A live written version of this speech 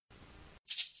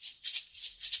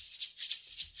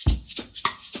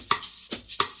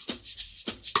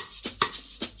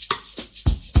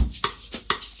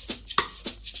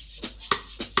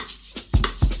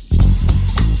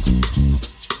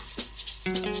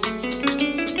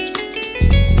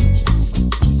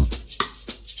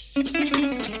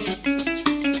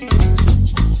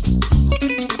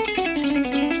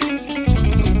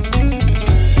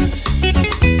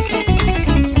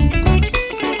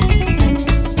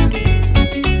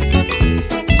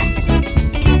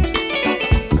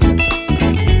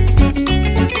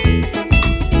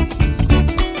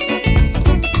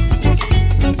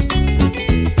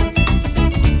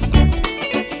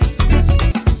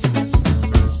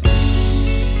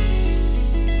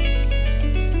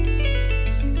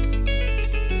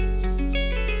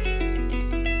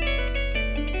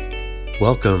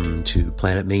Welcome to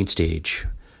Planet Mainstage.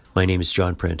 My name is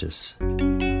John Prentice.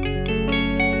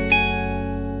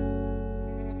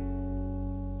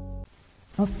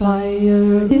 A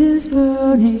fire is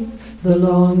burning, the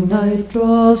long night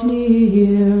draws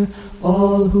near.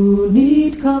 All who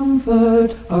need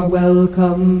comfort are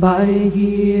welcome by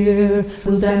here.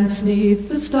 We'll dance 'neath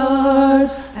the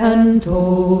stars and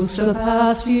toast the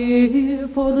past year,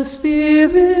 for the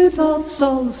spirit of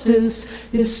solstice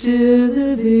is still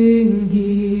living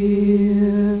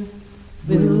here.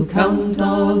 We'll count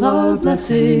all our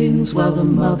blessings while the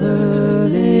mother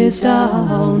lays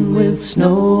down, with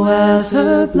snow as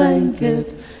her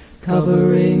blanket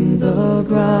covering the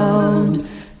ground.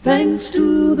 Thanks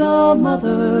to the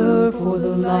mother for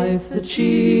the life that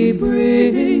she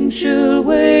brings. She'll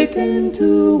waken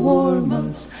to warm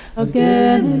us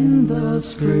again in the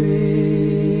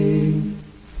spring.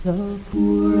 The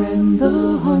poor and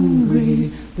the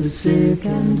hungry, the sick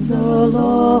and the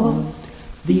lost,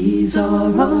 these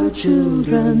are our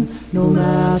children, no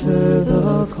matter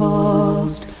the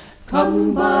cost.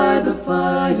 Come by the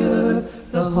fire,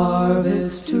 the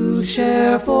harvest to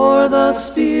share, for the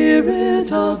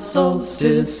spirit of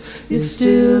solstice is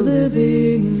still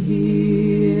living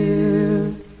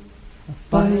here. A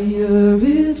fire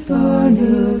is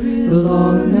burning, the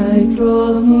long night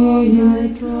draws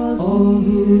near. All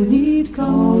who need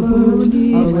comfort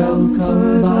are welcome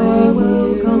by here.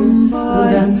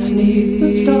 We'll dance 'neath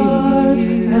the stars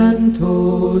and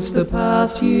toast the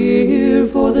past year,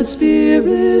 for the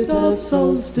spirit of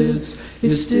solstice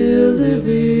is still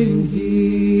living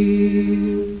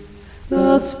here.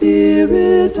 The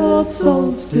spirit of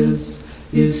solstice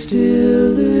is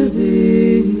still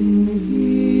living here.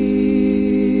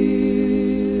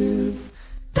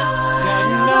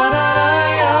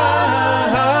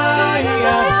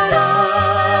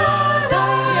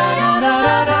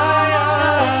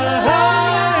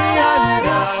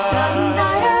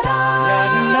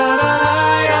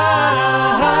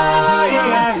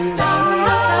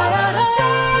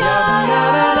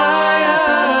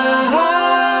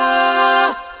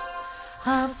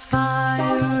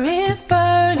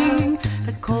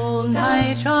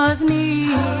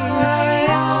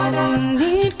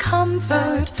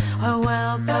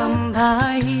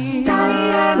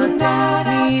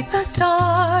 The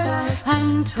stars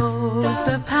and toast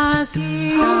the past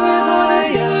year, for the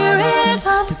spirit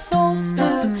of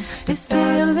solstice is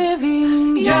still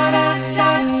living here.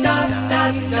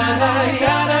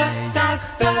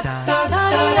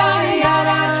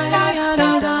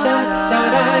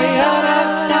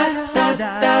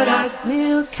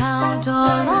 We'll count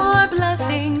all our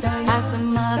blessings as the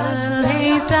mother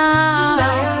lays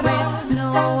down, with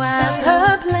snow as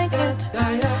her blanket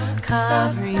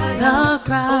covering the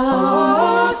ground.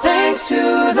 Oh, thanks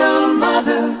to the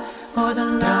mother for the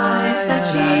life that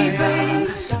she brings.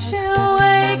 She'll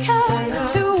waken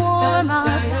to warm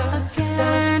us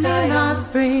again in the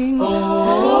spring.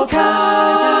 Oh,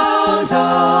 count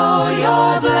all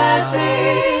your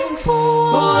blessings,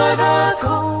 for the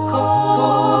cold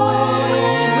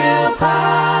will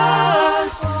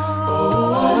pass.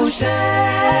 Oh,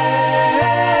 share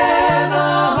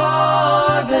the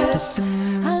harvest,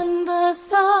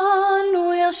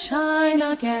 shine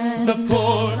again. The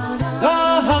poor, the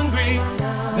hungry,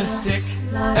 the sick,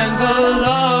 and the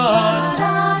lost,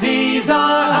 these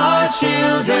are our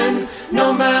children,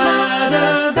 no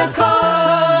matter the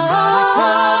cost.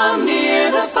 Come near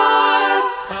the fire,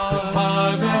 our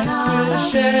harvest will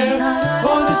share,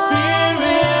 for the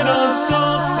spirit of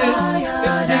solstice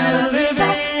is still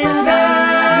living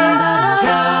there.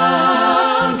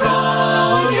 Count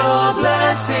all your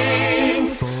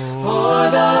blessings, for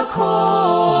the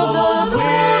cold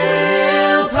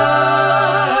will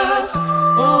pass.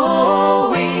 Oh,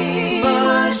 we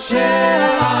must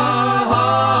share our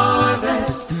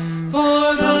harvest,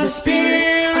 for the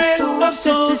spirit of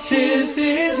solstice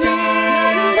is here.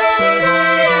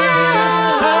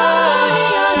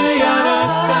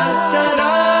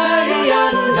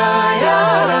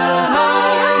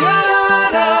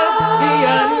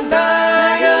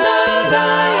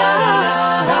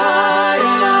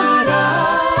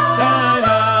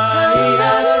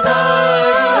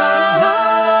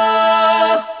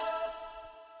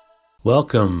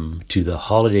 Welcome to the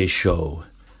holiday show.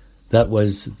 That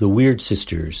was the Wyrd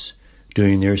sisters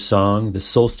doing their song, The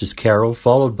Solstice Carol,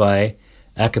 followed by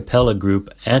a cappella group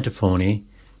Antiphony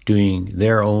doing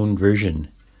their own version.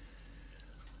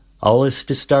 Always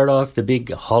to start off the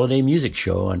big holiday music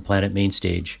show on Planet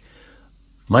Mainstage.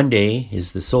 Monday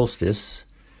is the solstice,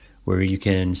 where you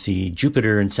can see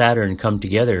Jupiter and Saturn come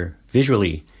together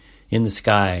visually in the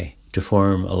sky to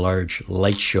form a large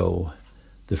light show.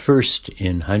 the first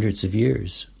in hundreds of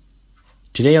years.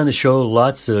 Today on the show,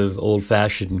 lots of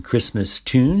old-fashioned Christmas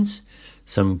tunes,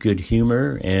 some good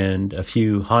humor, and a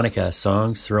few Hanukkah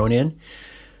songs thrown in.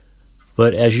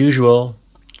 But as usual,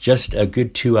 just a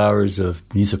good 2 hours of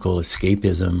musical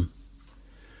escapism.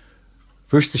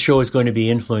 First, the show is going to be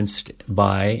influenced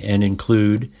by and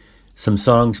include some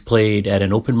songs played at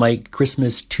an open mic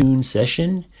Christmas tune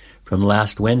session from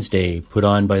last Wednesday, put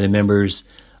on by the members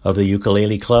of the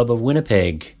Ukulele Club of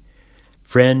Winnipeg.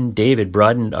 Friend David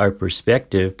broadened our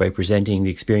perspective by presenting the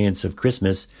experience of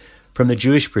Christmas from the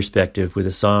Jewish perspective with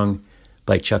a song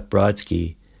by Chuck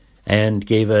Brodsky, and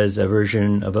gave us a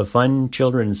version of a fun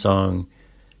children's song,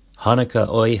 Hanukkah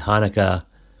Oi Hanukkah.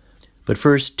 But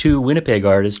first, two Winnipeg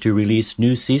artists who released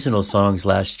new seasonal songs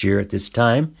last year at this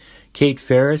time, Kate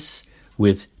Ferris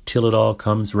with Till It All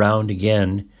Comes Round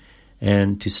Again,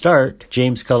 and to start,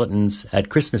 James Culleton's At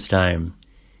Christmas Time,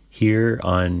 here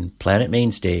on Planet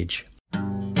Mainstage.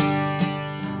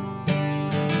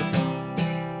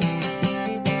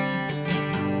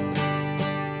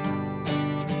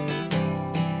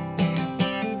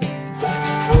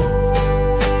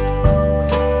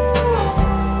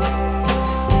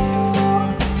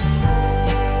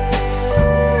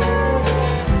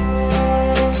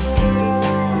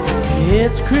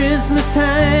 It's Christmas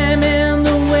time and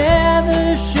the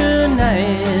weather's sure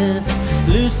nice.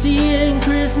 Lucy and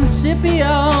Chris and Sippy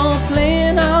all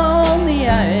playing on the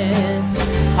ice.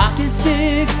 Hockey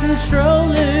sticks and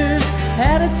strollers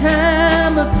had a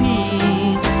time of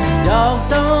peace.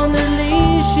 Dogs on their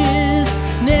leashes,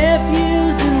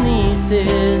 nephews and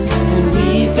nieces. And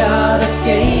we've got our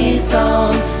skates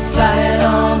on, sliding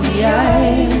on the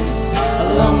ice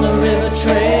along the river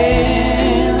trail.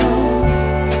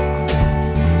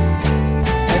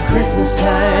 Christmas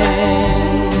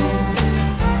time.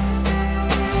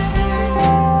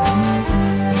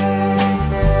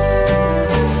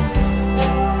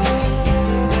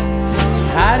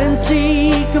 Hide and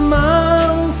seek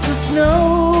amongst the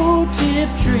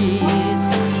snow-tipped trees,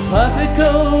 puffy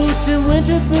coats and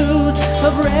winter boots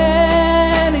of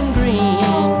red and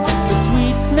green, the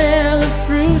sweet smell of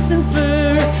spruce and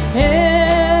fir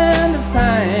and of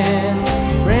pine,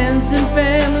 friends and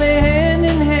family hand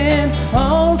in hand,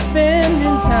 all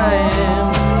spending time.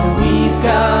 We've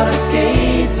got our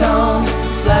skates on,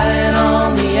 sliding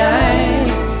on the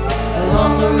ice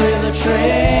along the river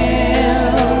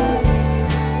trail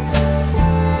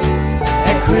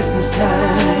at Christmas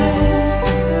time.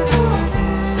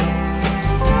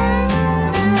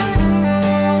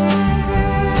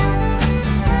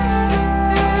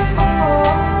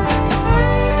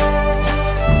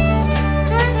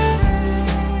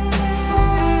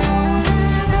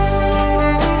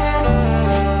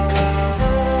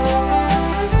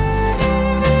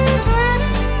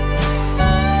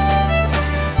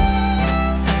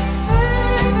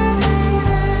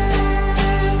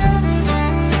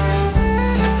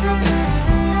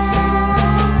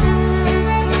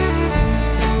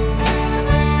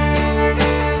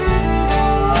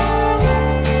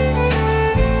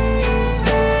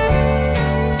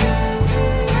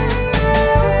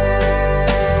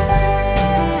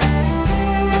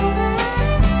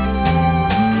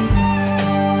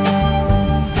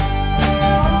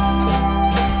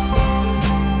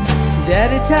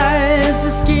 Daddy ties the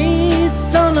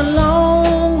skates on a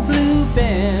long blue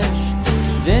bench.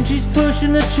 Then she's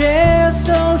pushing a chair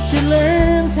so she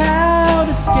learns how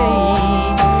to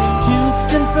skate.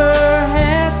 Toques and fur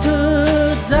hats,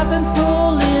 hoods up and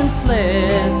pulling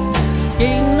sleds.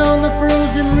 Skating on the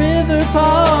frozen river,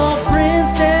 paw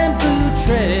prints and boot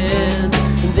treads.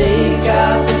 They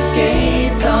got their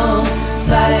skates on,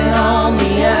 sliding on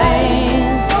the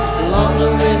ice along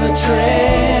the river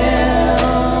trail.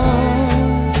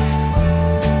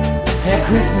 At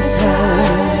Christmas time,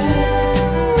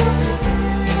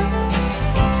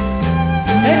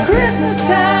 at Christmas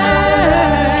time,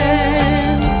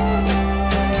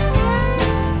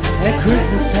 at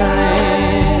Christmas time.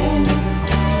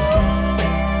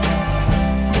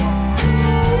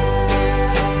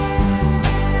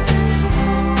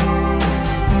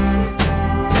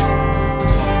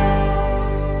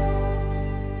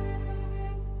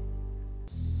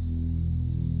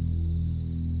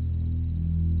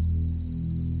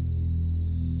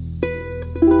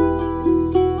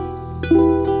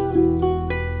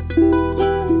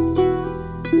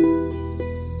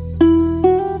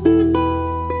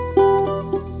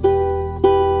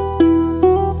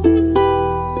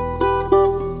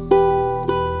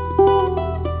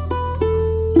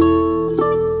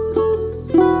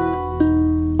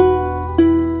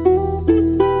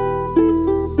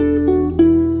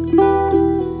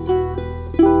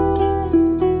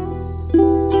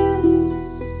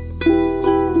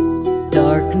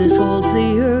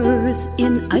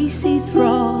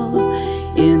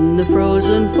 the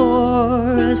frozen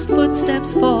forest,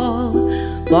 footsteps fall.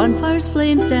 Bonfires'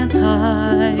 flames dance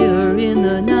higher in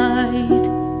the night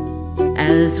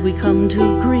as we come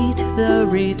to greet the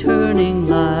returning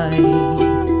light.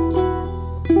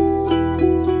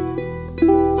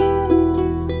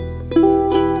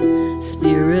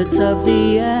 Spirits of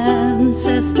the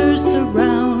ancestors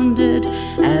surrounded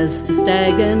as the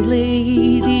stag and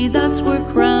lady thus were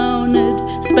crowned.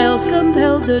 Spells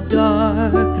compelled the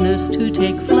darkness to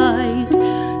take flight,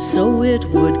 so it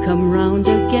would come round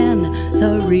again,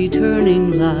 the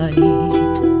returning light.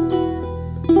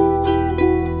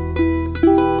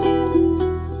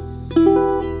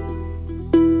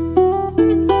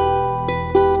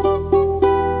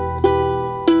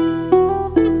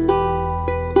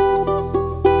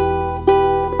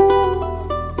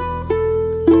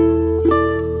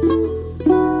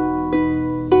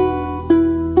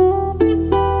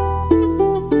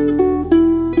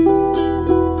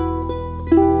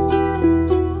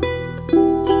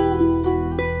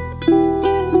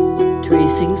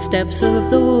 Steps of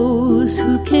those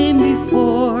who came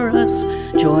before us,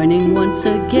 joining once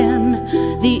again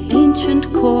the ancient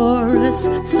chorus.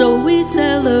 So we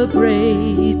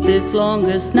celebrate this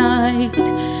longest night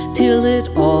till it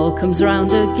all comes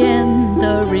round again,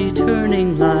 the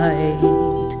returning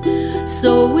light.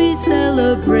 So we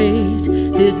celebrate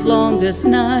this longest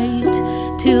night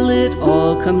till it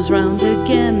all comes round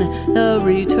again, the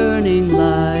returning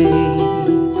light.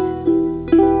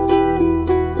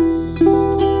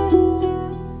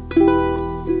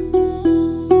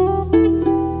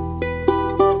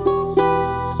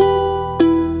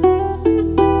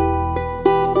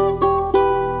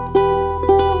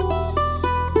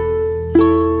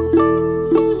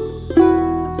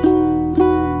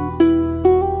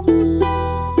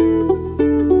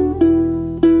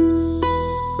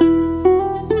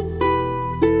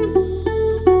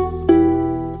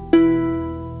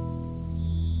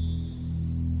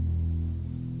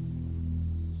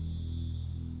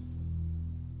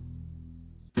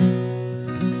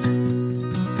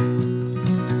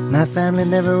 My family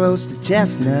never roasted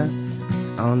chestnuts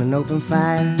on an open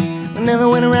fire. We never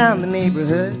went around the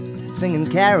neighborhood singing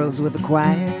carols with a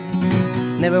choir.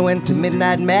 Never went to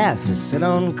midnight mass or sat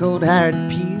on cold hard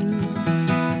pews.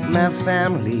 My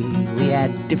family, we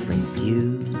had different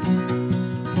views.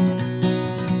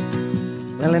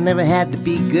 Well, I never had to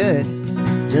be good,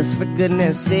 just for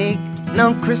goodness sake. And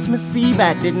on Christmas Eve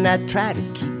I did not try to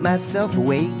keep myself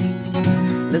awake,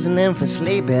 listening for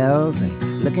sleigh bells and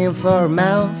looking for a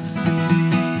mouse.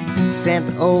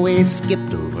 Santa always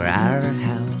skipped over our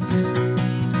house.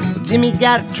 Well, Jimmy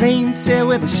got a train set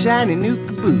with a shiny new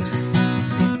caboose.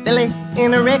 Billy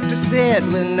in a rector set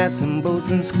with nuts and bolts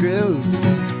and screws.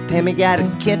 Tammy got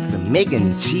a kit for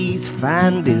making cheese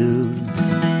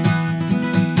fondues.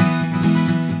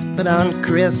 But on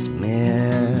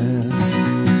Christmas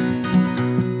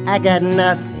I got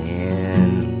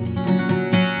nothing,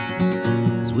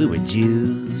 'cause we were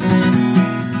Jews.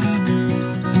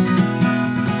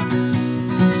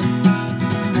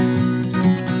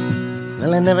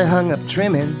 Well, I never hung up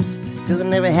trimmings, 'cause I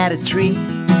never had a tree.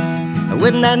 I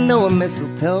would not know a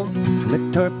mistletoe from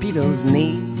a torpedo's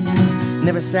knee.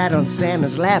 Never sat on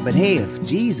Santa's lap, but hey, if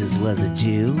Jesus was a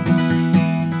Jew,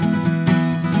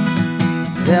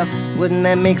 well, wouldn't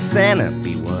that make Santa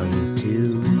be one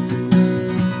too?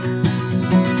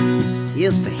 He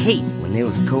used to hate when it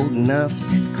was cold enough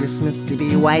for Christmas to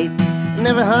be white.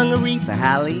 Never hung a wreath of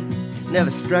holly, never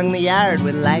strung the yard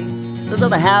with lights. Those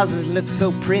other houses look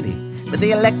so pretty, but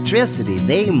the electricity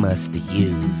they must have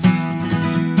used.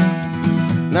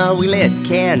 No, we lit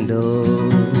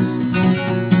candles,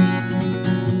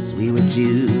 'cause we were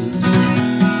Jews.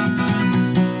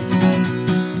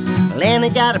 Lanny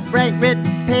got a bright red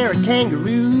pair of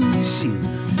kangaroo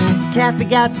shoes. Kathy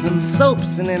got some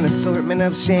soaps and an assortment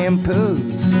of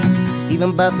shampoos.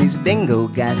 Even Buffy's dingo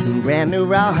got some brand new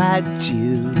rawhide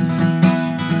shoes.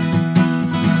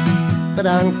 But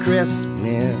on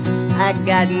Christmas I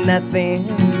got nothing,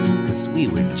 'cause we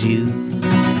were Jews.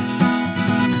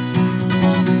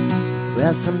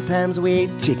 Well, sometimes we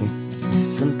ate chicken,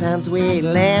 sometimes we ate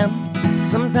lamb,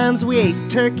 sometimes we ate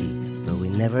turkey, but we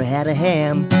never had a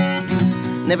ham.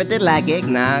 Never did like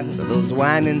eggnog or those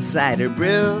wine and cider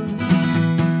brews.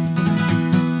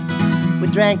 We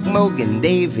drank Mogan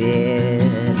David,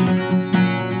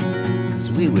 'cause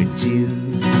we were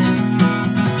Jews.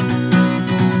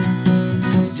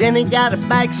 Jenny got a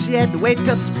bike she had to wait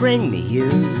till spring to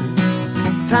use.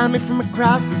 Tommy from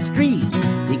across the street,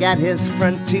 he got his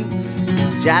front tooth.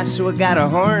 Joshua got a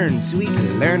horn so he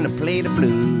could learn to play the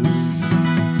blues.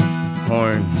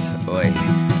 Horns, boy.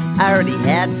 I already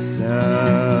had some.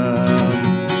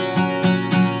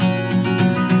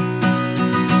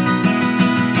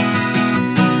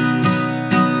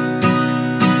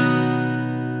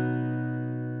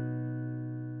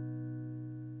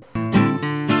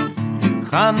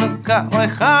 Chanukah, oi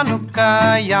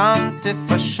Chanukah, Jantif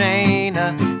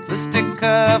Ashena,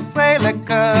 Lustige,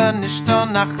 Freiliche, nicht nur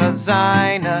nach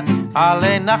Seine,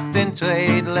 alle Nacht in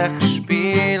Tredlich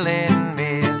spielen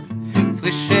wir.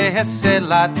 Frische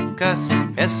Hesse-Latkas,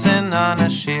 Essen an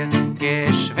der Schir,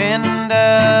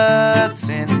 geschwindet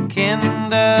sind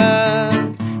Kinder,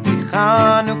 die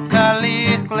Chanukah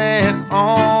lichlich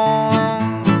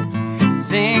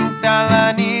singt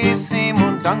Alanissim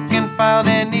und danken für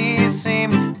den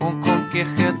Nissim und kommt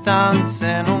Kirche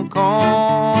tanzen und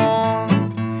kommt.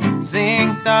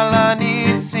 Singt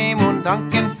Alanissim und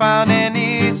danken für den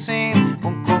Nissim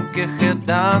und kommt Kirche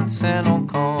tanzen und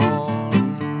kommt.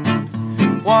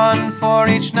 One for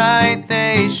each night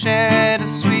they shed a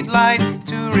sweet light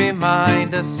to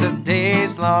remind us of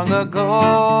days long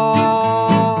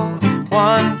ago.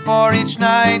 One for each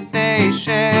night they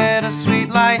shed a sweet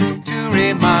light to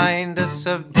remind us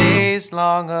of days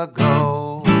long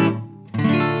ago.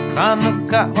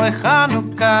 Chanukah, oi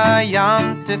Chanukah,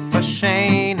 Jantif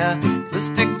Ashena,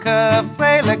 Lustige,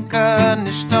 Freiliche,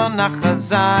 nicht nur nach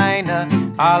Seine,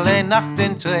 alle Nacht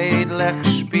in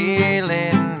Tredlich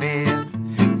spielen wir.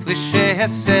 Frische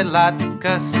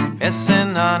Hesse-Latkas,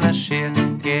 Essen an der Schir,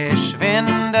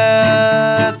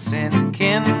 geschwindet sind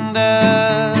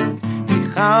Kinder, die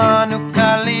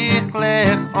Chanukah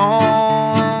lichlich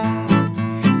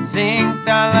singt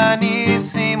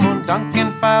Alanissim und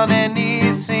danken für den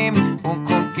Nissim und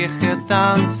kommt Kirche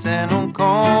tanzen und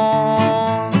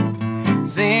kommt.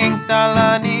 Singt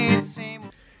Alanissim.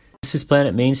 This is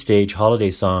Planet Mainstage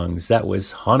Holiday Songs. That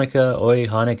was Hanukkah, Oi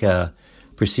Hanukkah,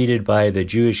 preceded by the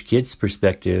Jewish Kids'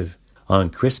 Perspective on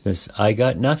Christmas, I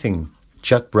Got Nothing,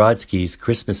 Chuck Brodsky's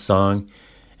Christmas song,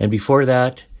 and before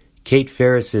that, Kate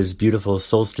Ferris's beautiful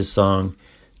solstice song,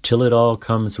 Till It All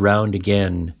Comes Round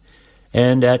Again,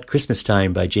 and At Christmas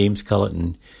Time by James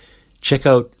Culleton. Check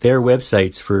out their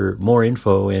websites for more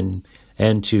info and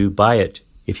to buy it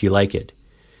if you like it.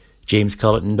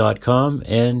 jamesculleton.com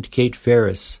and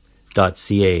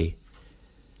kateferris.ca.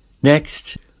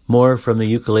 Next, more from the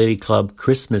Ukulele Club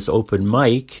Christmas Open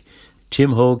Mic.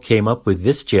 Tim Hogue came up with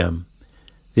this gem.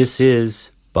 This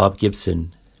is Bob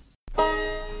Gibson.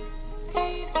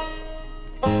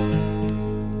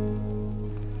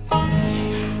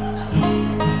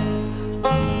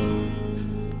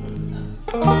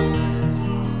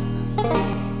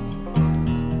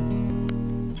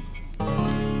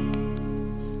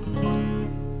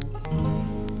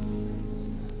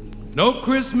 No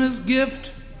Christmas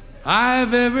gift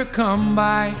I've ever come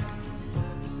by,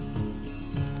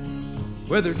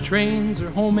 whether trains or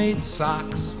homemade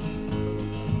socks,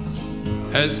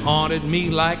 has haunted me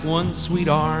like one sweet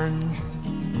orange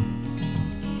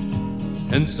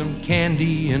and some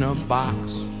candy in a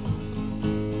box.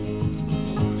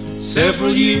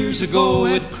 Several years ago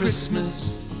at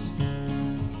Christmas,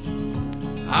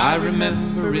 I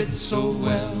remember it so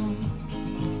well.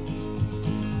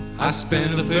 I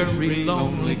spent a very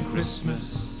lonely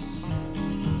Christmas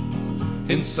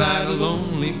inside a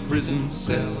lonely prison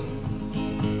cell.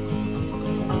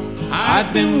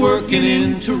 I'd been working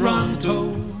in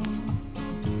Toronto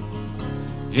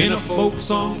in a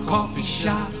folk-song coffee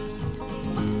shop.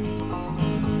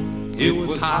 It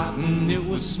was hot and it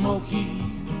was smoky,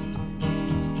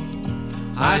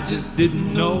 I just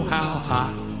didn't know how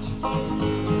hot.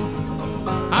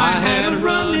 I had a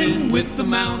run-in with the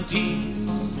Mounties,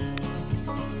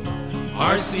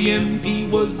 RCMP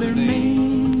was their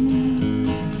name.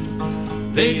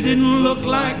 They didn't look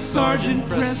like Sergeant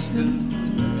Preston,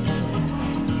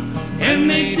 and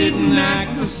they didn't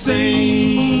act the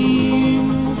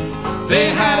same.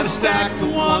 They had a stack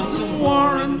of wants and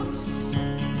warrants,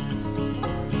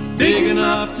 big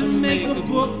enough to make a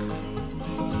book,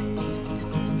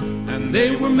 and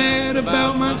they were mad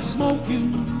about my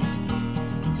smoking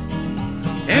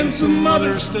and some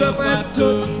other stuff I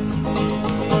took.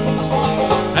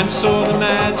 And so the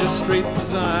magistrate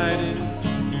presided,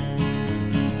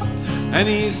 and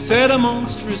he said a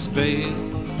monstrous bail.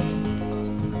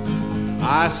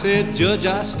 I said, Judge,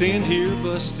 I stand here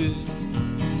busted.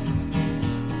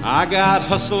 I got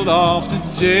hustled off to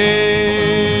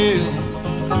jail.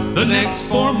 The next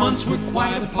 4 months were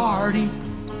quite a party,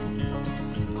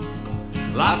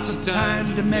 lots of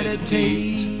time to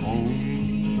meditate.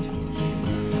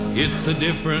 It's a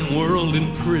different world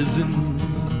in prison,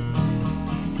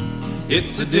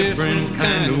 it's a different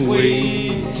kind of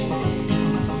wage.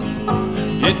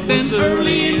 It was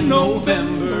early in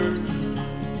November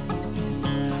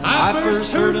I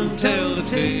first heard him tell the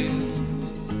tale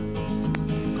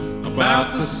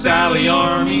about the Sally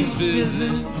Army's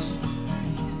visit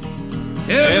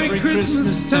every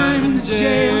Christmas time in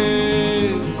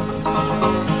jail.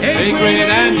 A great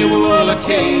annual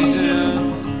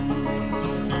occasion,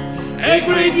 a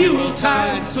great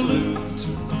Yuletide salute,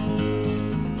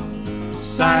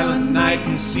 Silent Night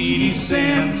and seedy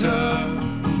Santa,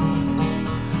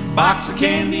 box of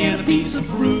candy and a piece of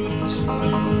fruit.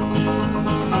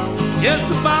 Yes,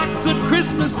 a box of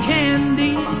Christmas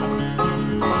candy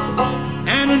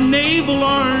and a navel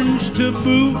orange to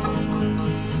boot.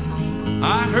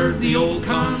 I heard the old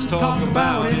cons talk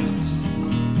about it.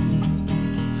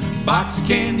 Box of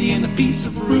candy and a piece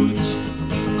of fruit,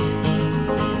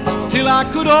 till I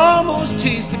could almost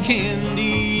taste the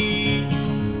candy,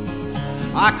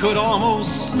 I could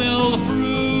almost smell the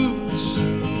fruit.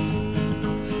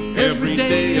 Every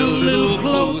day a little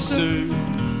closer,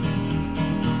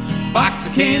 box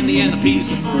of candy and a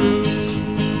piece of fruit,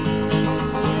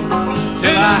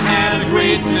 till I had a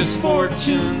great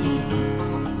misfortune,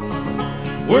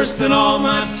 worse than all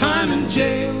my time in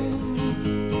jail.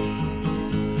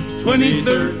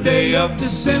 23rd day of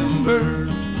December,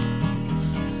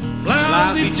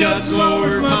 lousy judge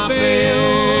lowered my bail.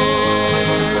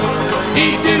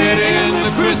 He did it in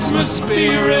the Christmas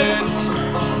spirit.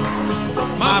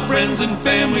 My friends and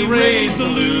family raised the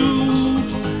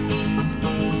loot,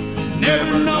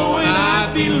 never knowing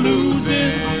I'd be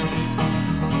losing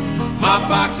my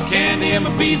box of candy and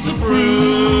my piece of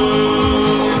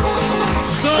fruit.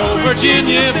 So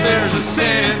Virginia, if there's a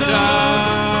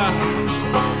Santa,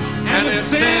 and if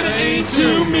Santa ain't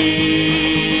too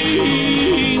mean,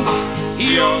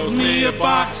 he owes me a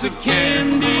box of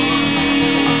candy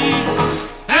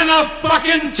and a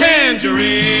fucking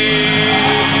tangerine.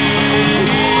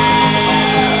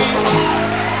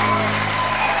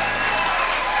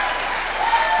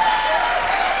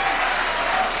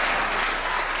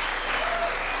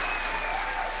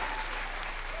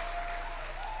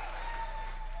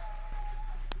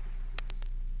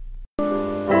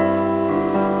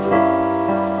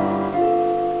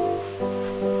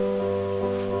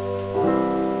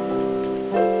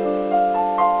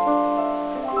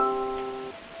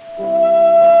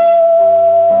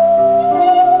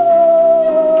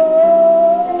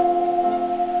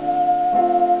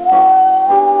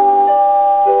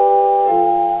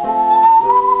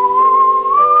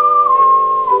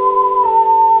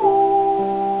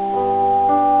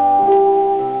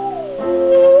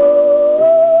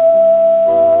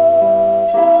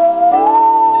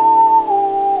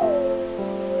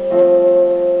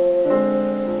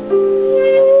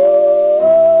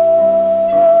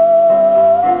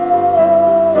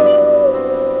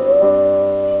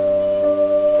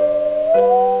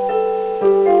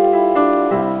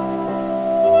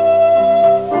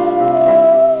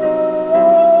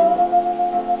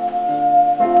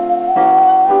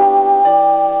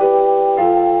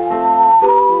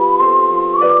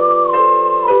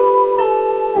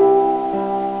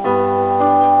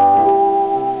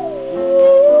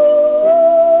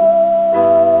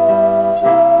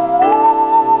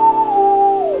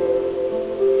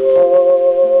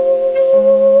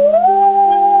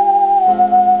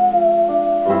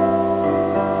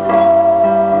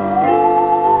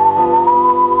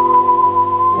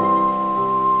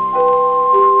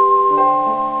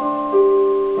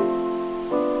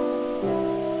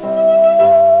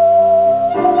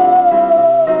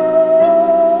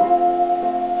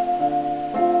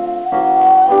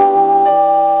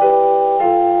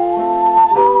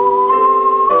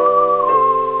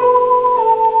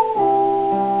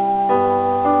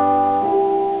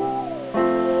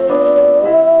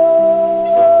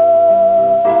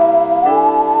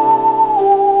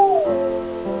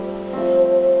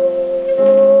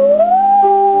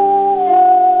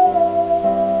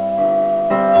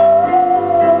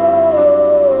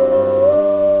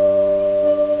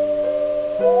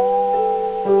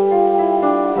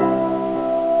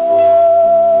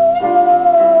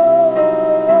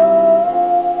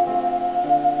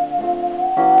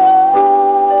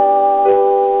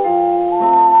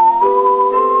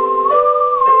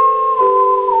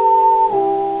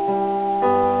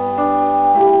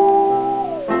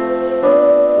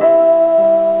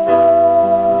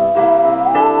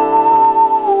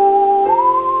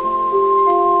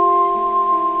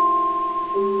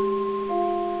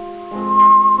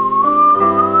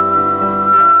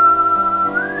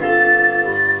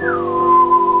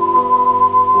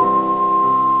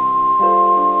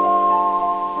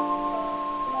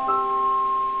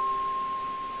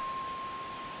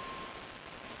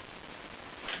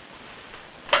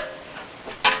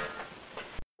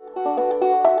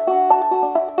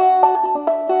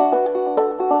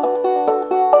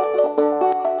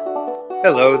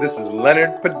 Hello, this is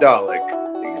Leonard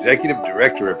Podolak, Executive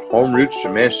Director of Home Roots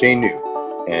from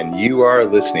New, and you are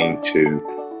listening to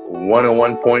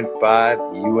 101.5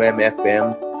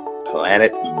 UMFM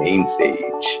Planet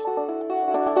Mainstage.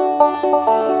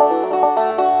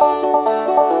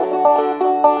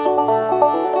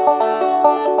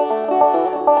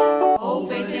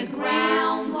 Over the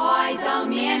ground lies a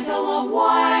mantle of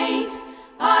white,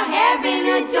 a heaven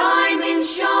of diamond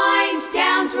shines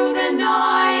down through the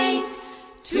night.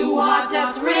 Two hearts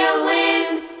are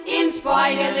thrilling in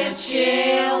spite of the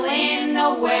chill in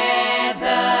the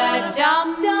weather.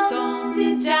 Dum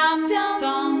dum dum dum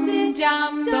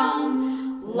dum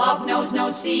dum. Love knows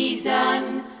no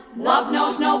season, love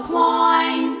knows no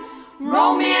clime.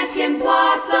 Romance can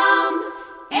blossom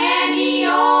any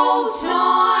old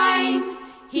time.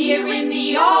 Here in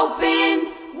the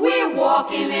open, we're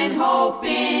walking and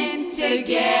hoping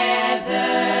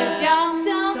together. Dum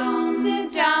dum dum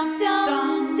dum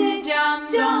dum dum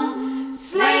dum.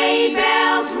 Sleigh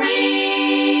bells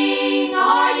ring,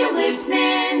 are you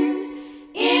listening?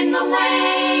 In the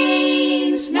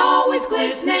lane, snow is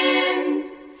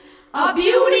glistening. A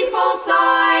beautiful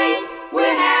sight,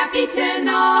 we're happy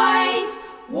tonight,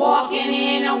 walking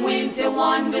in a winter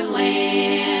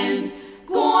wonderland.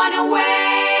 Gone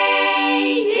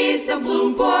away is the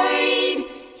bluebird,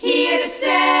 here to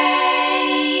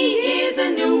stay is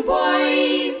a new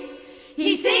bird.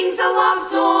 He sings a love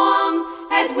song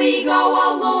as we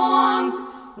go along,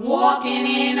 walking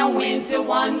in a winter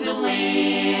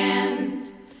wonderland.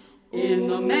 In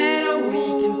the meadow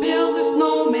we can build a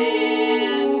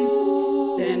snowman,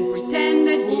 then pretend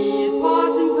that he is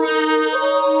Parson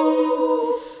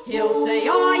Brown. He'll say,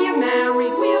 are you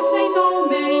married? We'll say, no,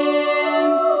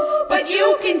 man. But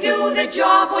you can do the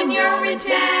job when you're in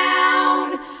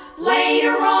town.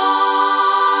 Later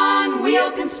on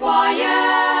we'll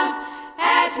conspire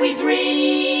as we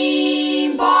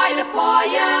dream by the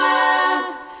fire,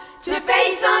 to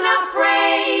face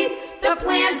unafraid the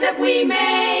plans that we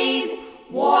made,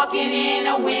 walking in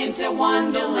a winter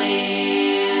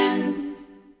wonderland.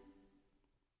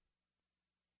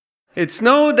 It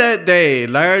snowed that day.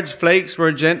 Large flakes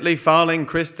were gently falling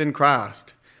criss and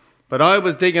crossed. But I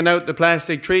was digging out the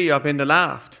plastic tree up in the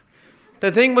loft.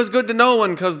 The thing was good to no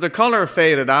one 'cause the colour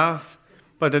faded off,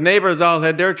 but the neighbours all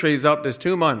had their trees up this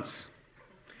 2 months.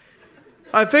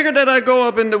 I figured that I'd go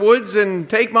up in the woods and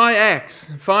take my axe,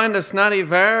 find a snotty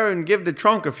var and give the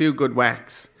trunk a few good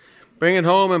whacks. Bring it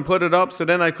home and put it up so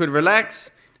then I could relax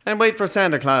and wait for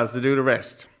Santa Claus to do the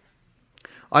rest.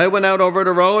 I went out over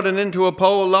the road and into a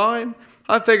pole line.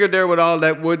 I figured there with all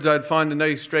that woods I'd find a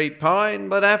nice straight pine,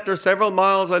 but after several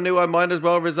miles I knew I might as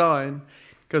well resign,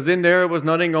 'cause in there was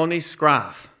nothing only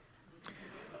scruff.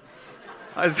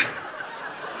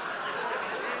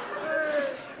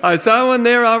 I saw one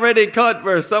there already cut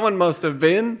where someone must have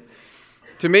been.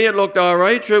 To me it looked all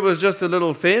right, sure it was just a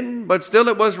little thin, but still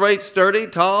it was right sturdy,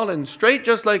 tall, and straight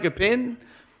just like a pin.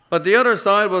 But the other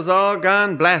side was all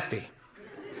gone blasty.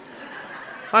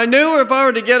 I knew if I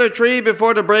were to get a tree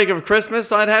before the break of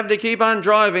Christmas, I'd have to keep on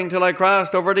driving till I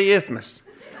crossed over the isthmus.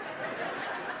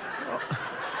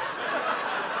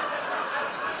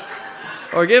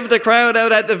 Or give the crowd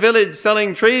out at the village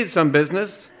selling trees some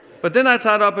business. But then I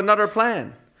thought up another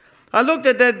plan. I looked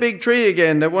at that big tree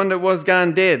again, the one that was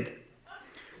gone dead.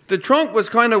 The trunk was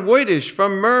kind of whitish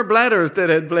from myrrh bladders that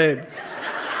had bled.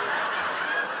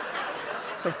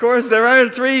 Of course, there are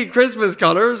 3 Christmas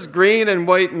colors, green and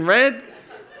white and red.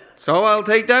 So I'll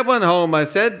take that one home, I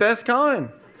said, best kind.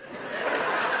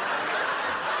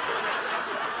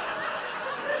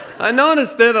 I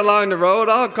noticed then along the road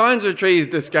all kinds of trees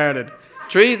discarded.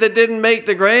 Trees that didn't make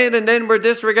the grade and then were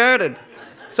disregarded.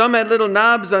 Some had little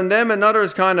knobs on them and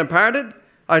others kind of parted.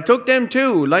 I took them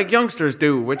too, like youngsters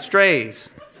do with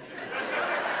strays.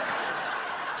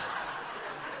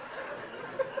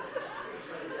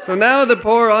 So now the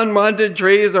poor unwanted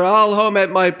trees are all home at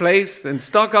my place and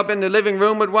stuck up in the living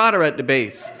room with water at the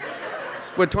base.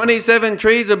 With 27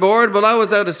 trees aboard while I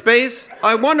was out of space,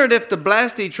 I wondered if the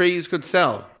blasty trees could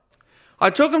sell.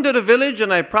 I took them to the village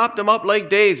and I propped them up like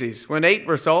daisies. When 8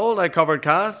 were sold, I covered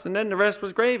costs and then the rest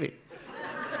was gravy.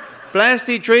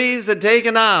 Blasty trees had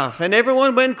taken off and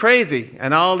everyone went crazy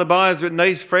and all the boys with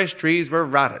nice fresh trees were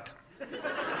rotted.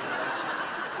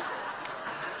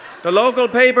 The local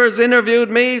papers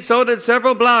interviewed me, so did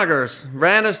several bloggers.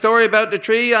 Ran a story about the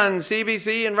tree on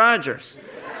CBC and Rogers.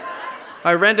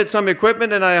 I rented some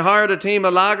equipment and I hired a team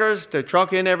of loggers to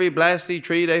truck in every blasty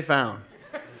tree they found.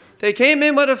 They came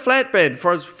in with a flatbed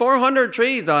for 400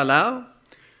 trees, I allow.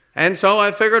 And so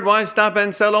I figured, why stop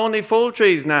and sell only full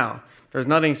trees now? There's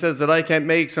nothing says that I can't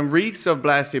make some wreaths of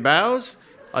blasty boughs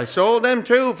I sold them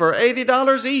too for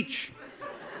 $80 each.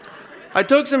 I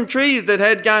took some trees that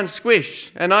had gone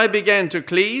squish, and I began to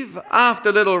cleave off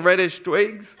the little reddish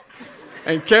twigs,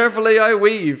 and carefully I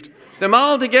weaved them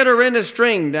all together in a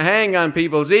string to hang on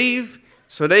people's eve,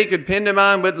 so they could pin them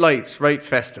on with lights right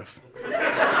festive.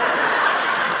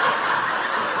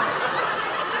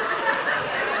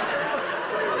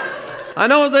 I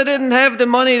knows I didn't have the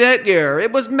money that year.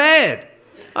 It was mad.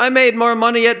 I made more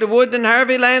money at the wood than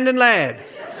Harvey Land and Lad.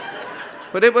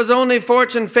 But it was only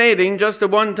fortune fading, just a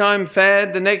one-time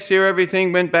fad. The next year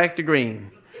everything went back to green.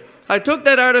 I took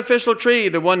that artificial tree,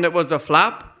 the one that was a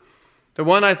flop, the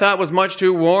one I thought was much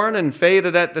too worn and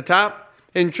faded at the top.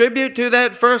 In tribute to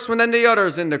that first one and the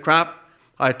others in the crop,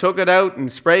 I took it out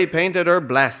and spray painted her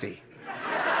blasty.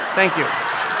 Thank you.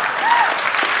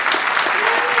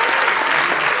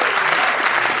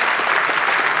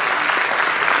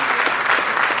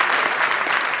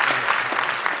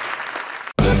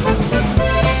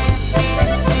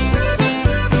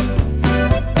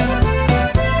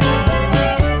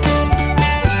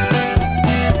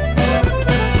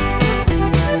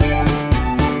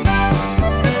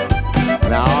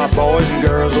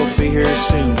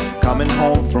 Coming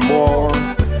home from war,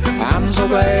 I'm so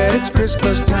glad it's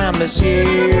Christmas time this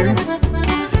year.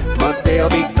 But they'll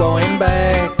be going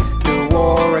back to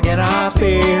war again, I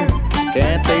fear.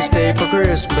 Can't they stay for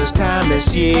Christmas time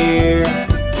this year?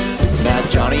 Now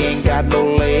Johnny ain't got no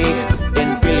legs,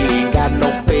 and Billy ain't got no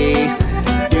face.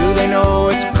 Do they know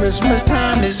it's Christmas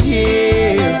time this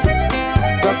year?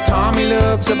 But Tommy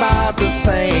looks about the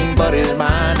same, but his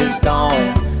mind is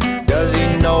gone. Does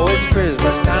he know it's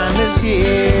Christmas time this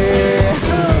year?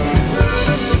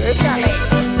 Hey, Charlie.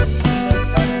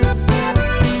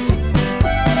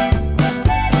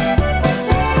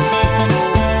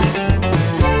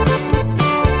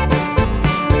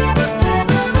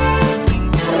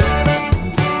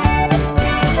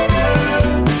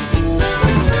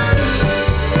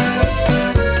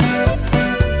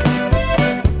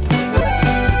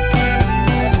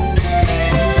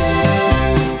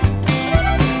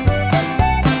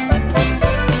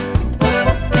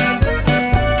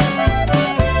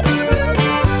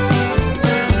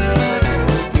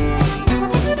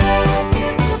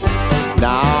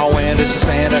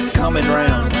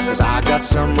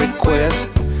 Some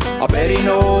requests. I bet he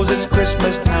knows it's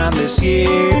Christmas time this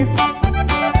year.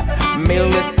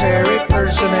 Military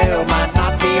personnel might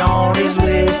not be on his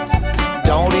list.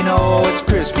 Don't he know it's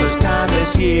Christmas time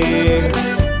this year?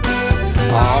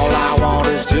 All I want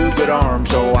is 2 good arms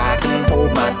so I can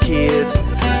hold my kids.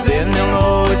 Then they'll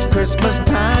know it's Christmas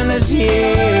time this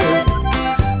year.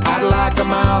 I'd like a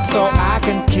mouth so I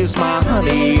can kiss my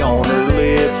honey on her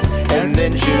lips. And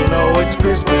then she'll know it's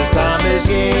Christmas time this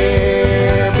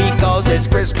year. Because it's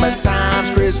Christmas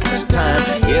time, Christmas time.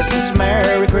 Yes, it's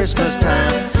Merry Christmas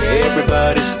time.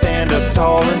 Everybody stand up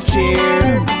tall and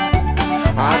cheer.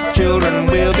 Our children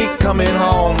will be coming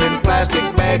home in plastic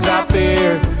bags, I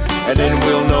fear. And then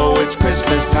we'll know it's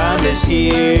Christmas time this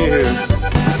year.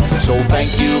 So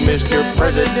thank you, Mr.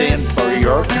 President, for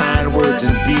your kind words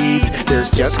and deeds. There's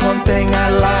just one thing I'd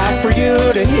like for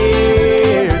you to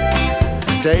hear.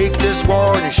 Take this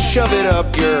war and shove it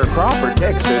up your Crawford,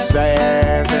 Texas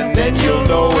ass, and then you'll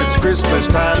know it's Christmas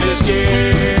time this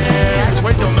year. That's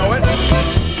when you'll know it.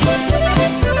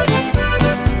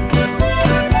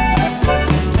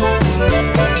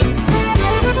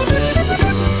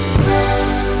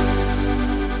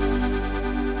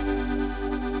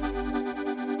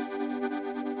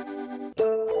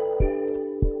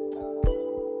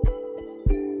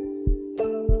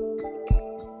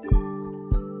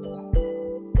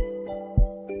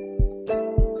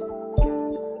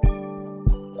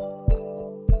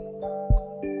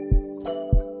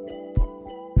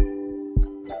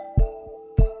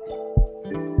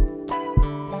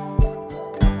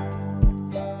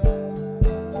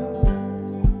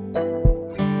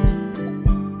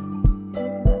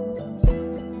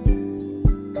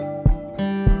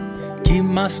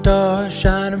 My stars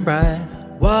shining bright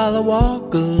while I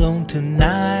walk alone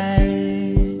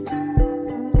tonight.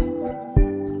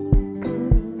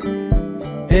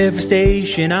 Every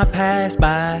station I passed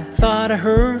by, thought I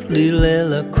heard little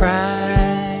Ella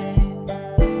cry.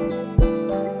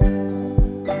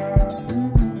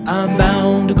 I'm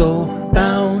bound to go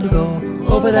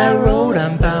over that road.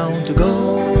 I'm bound to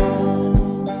go.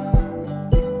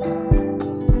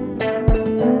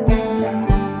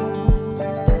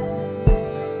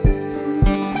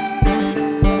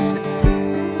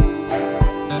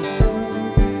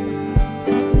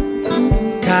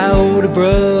 Coyote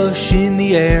brush in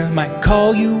the air, might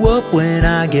call you up when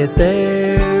I get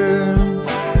there.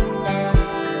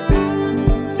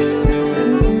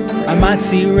 might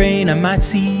see rain, I might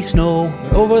see snow,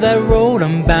 but over that road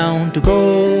I'm bound to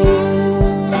go.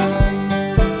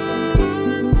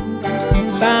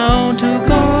 Bound to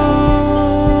go.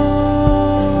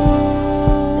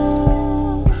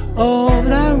 Over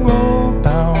that road,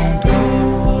 bound to go.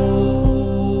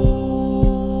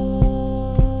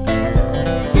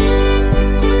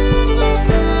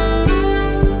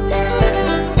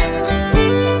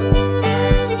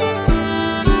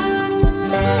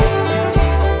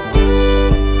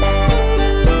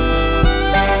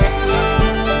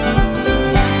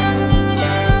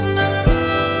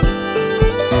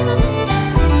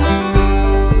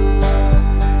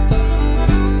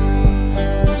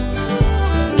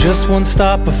 Just one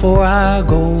stop before I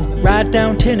go, right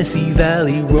down Tennessee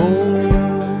Valley Road.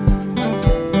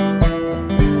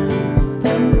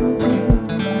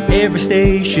 Every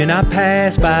station I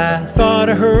passed by, thought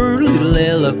I heard little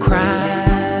Ella cry.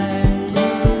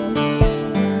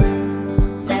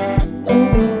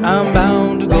 I'm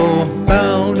bound to go,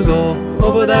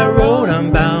 over that road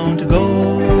I'm bound to go.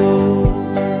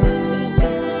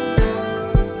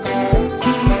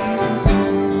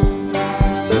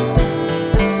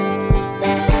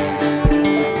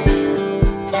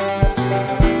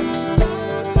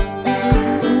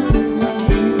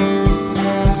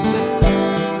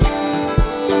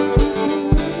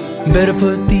 Better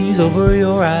put these over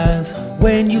your eyes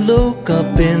when you look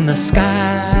up in the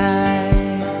sky.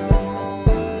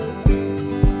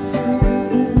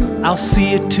 I'll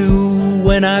see it too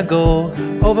when I go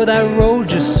over that road,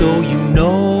 just so you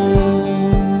know.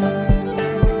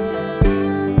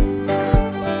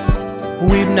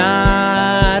 We've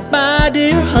not, my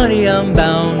dear honey, I'm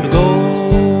bound to go.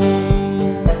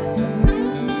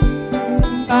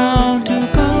 Bound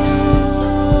to go.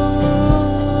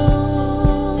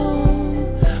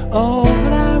 Over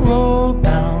that road,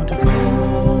 bound to go.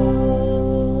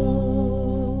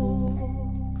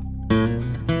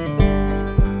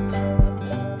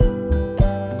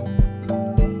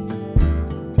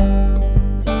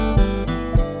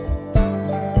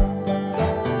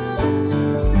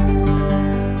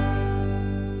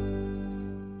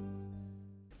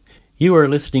 You are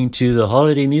listening to the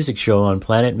Holiday Music Show on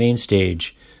Planet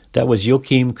Mainstage. That was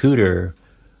Joachim Cooter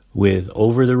with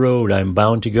Over the Road, I'm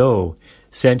Bound to Go.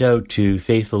 Sent out to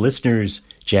faithful listeners,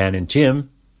 Jan and Tim.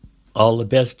 All the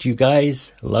best, you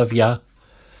guys. Love ya.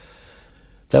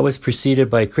 That was preceded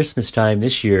by Christmas Time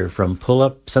this year from Pull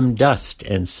Up Some Dust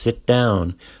and Sit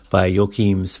Down by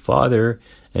Joachim's father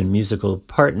and musical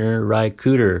partner, Ry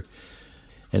Cooter.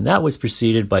 And that was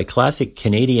preceded by classic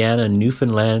Canadiana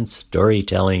Newfoundland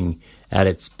storytelling at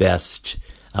its best,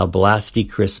 A Blasty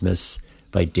Christmas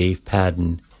by Dave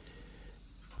Padden.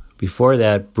 Before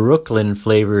that,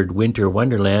 Brooklyn-flavored Winter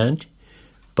Wonderland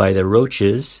by the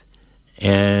Roches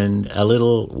and A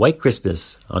Little White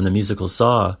Christmas on the musical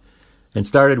Saw, and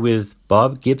started with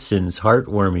Bob Gibson's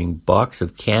heartwarming Box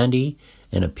of Candy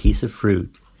and a Piece of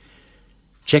Fruit.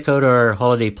 Check out our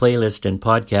holiday playlist and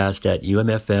podcast at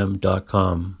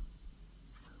umfm.com.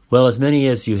 Well, as many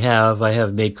as you have, I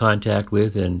have made contact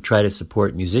with and try to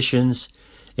support musicians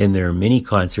in their mini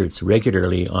concerts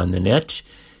regularly on the net.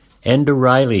 Enda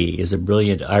Riley is a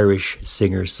brilliant Irish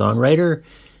singer-songwriter,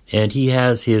 and he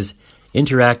has his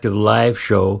interactive live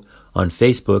show on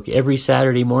Facebook every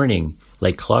Saturday morning,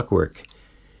 like clockwork.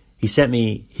 He sent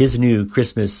me his new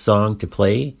Christmas song to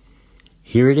play.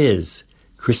 Here it is,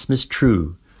 Christmas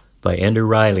True by Enda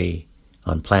Riley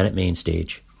on Planet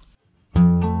Mainstage.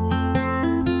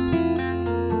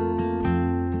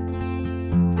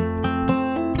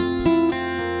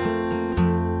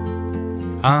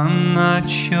 I'm not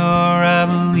sure I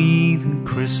believe in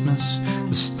Christmas,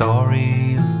 the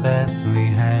story of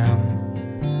Bethlehem,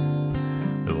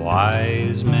 the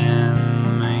wise men in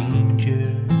the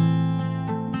manger,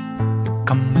 the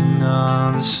coming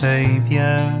of the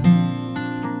Savior.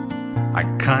 I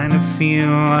kind of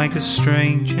feel like a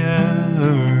stranger,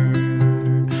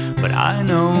 but I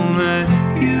know that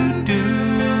you do.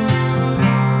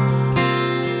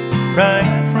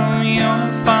 Right from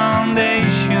your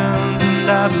foundations, and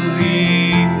I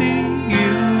believe in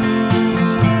you.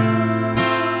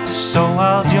 So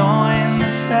I'll join the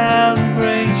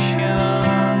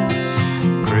celebrations.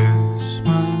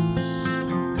 Christmas,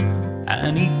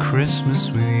 I need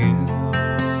Christmas with you.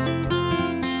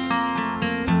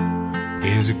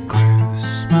 Is it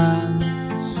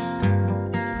Christmas,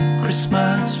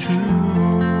 Christmas true?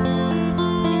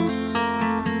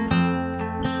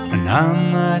 And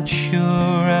I'm not sure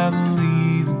I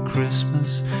believe in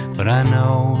Christmas, but I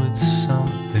know it's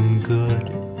something good,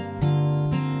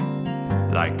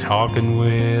 like talking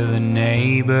with a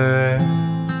neighbor,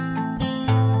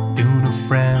 doing a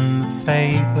friend a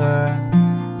favor.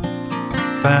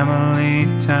 Family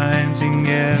time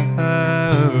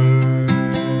together.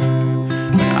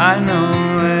 But I know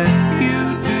that you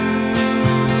do.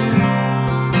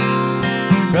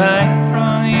 Right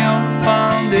from your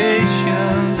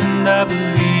foundations, and I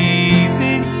believe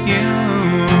in you.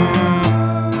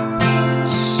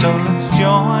 So let's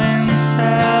join the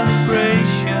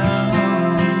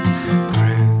celebrations.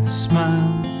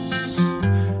 Christmas,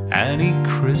 and eat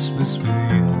Christmas with you.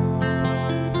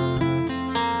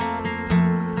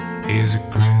 Is a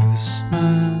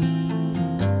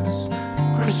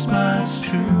Christmas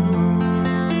true.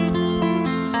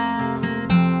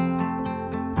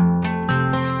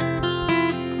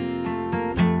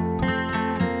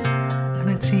 And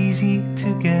it's easy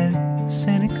to get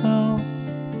cynical,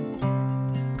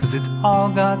 'cause it's all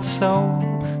got so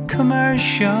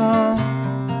commercial.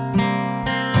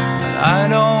 And I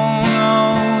don't know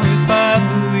if I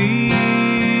believe,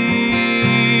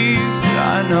 but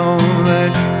I know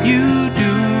that you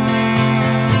do.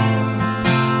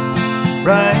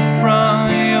 Right from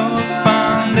your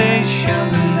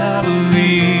foundations, and I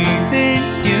believe in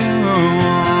you.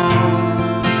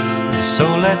 So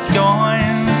let's join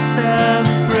the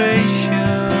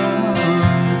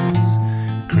celebrations.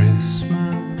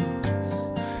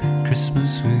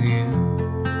 Christmas with you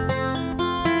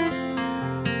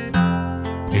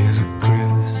is a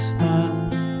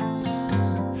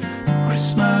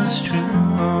Christmas true.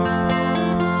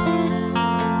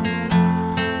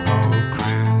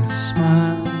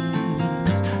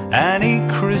 Any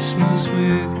Christmas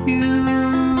with you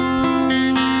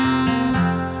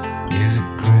is a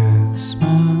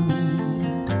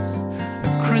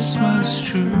Christmas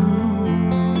true.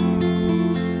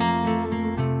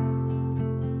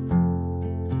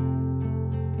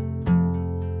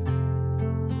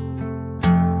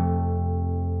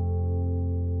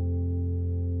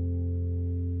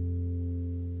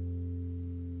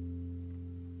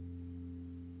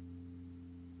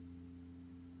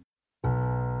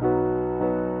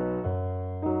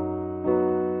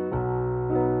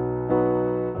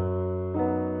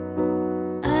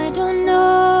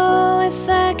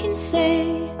 Say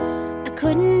I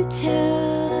couldn't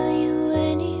tell you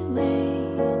anyway.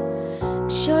 I'm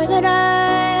sure that I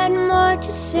had more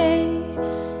to say.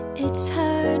 It's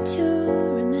hard to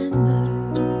remember.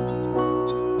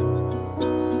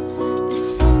 The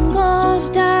sun goes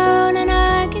down and I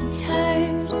get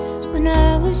tired. When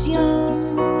I was young,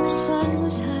 the sun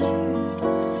was higher.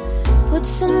 Put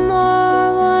some more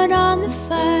wood on the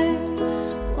fire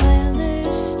while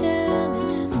there's still an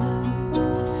ember.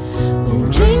 We'll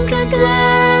drink a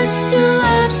glass to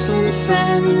absent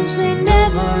friends, they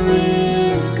never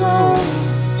really go.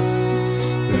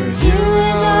 They're here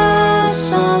with us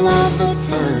all of the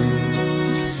time,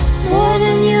 more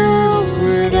than you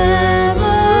would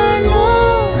ever know.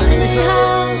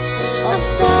 Anyhow, I've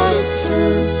thought it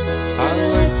through. I'd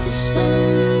like to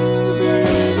spend the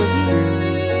day with you.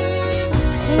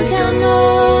 I think I know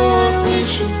what we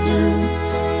should do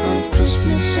on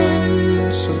Christmas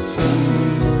in September.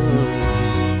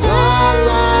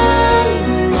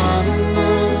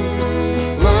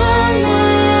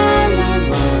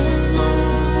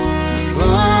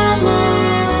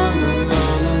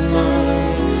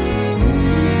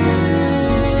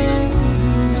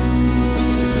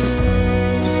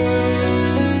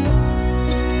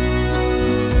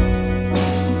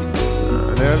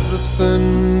 Everything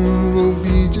will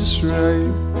be just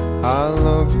right. I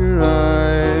love your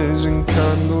eyes in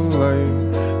candlelight,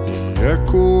 the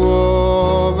echo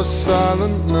of a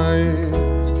silent night.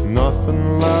 Nothing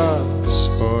lasts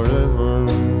forever.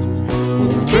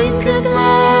 We'll drink a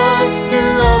glass to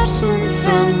absent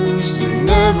friends, they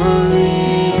never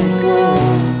really go.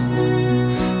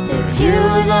 They're here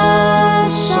with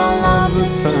us all of the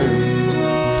time,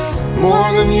 more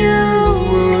than you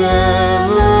will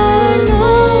ever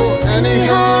know.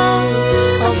 Anyhow,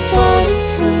 I've thought it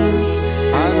through.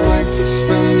 I'd like to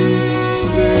spend the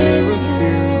day with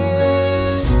you.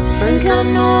 Think I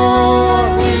know what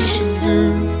we should do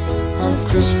of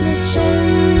Christmas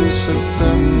in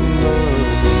September.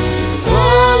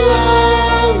 La la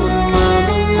la la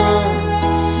la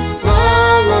la la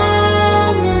la la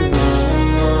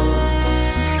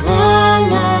la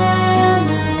la.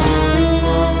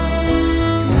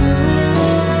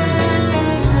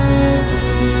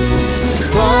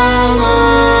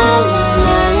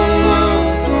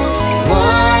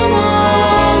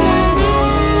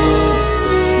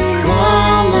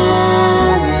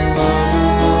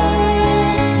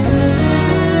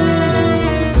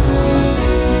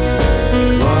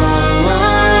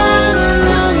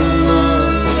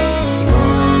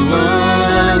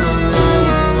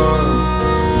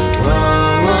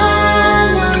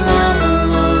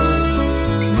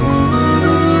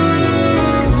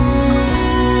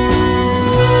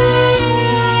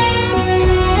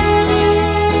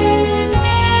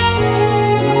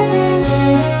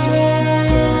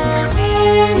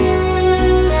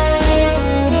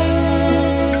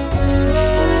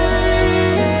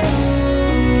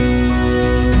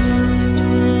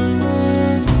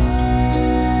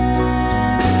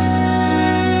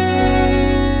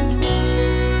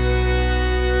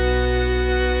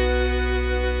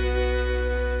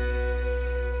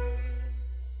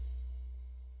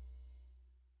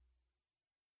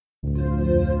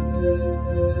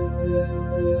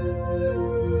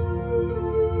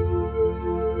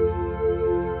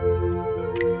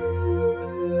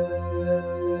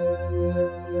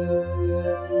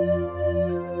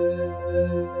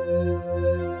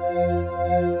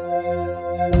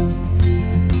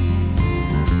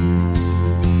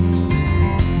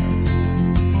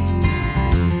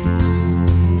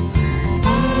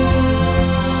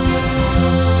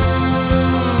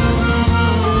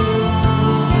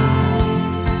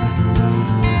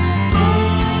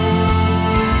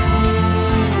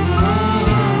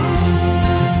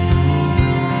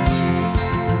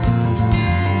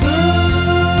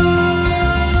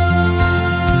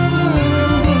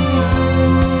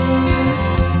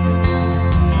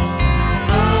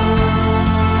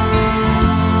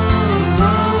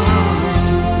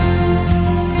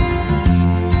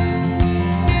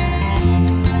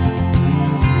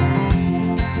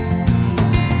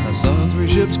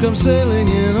 come sailing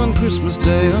in on Christmas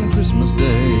Day, on Christmas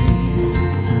Day.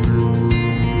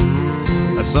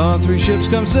 I saw 3 ships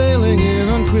come sailing in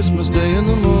on Christmas Day in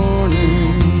the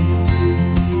morning.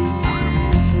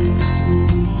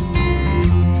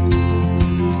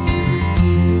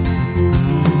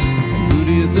 And who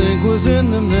do you think was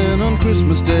in them then on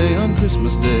Christmas Day, on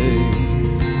Christmas Day?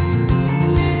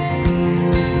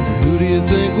 And who do you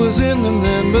think was in them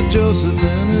then but Joseph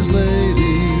and his lady?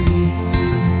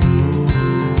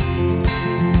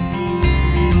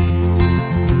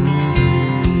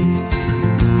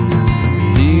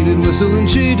 Whistle and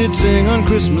she did sing on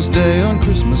Christmas Day, on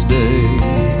Christmas Day.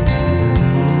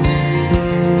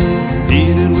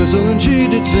 He did whistle and she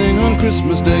did sing on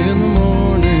Christmas Day in the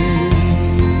morning.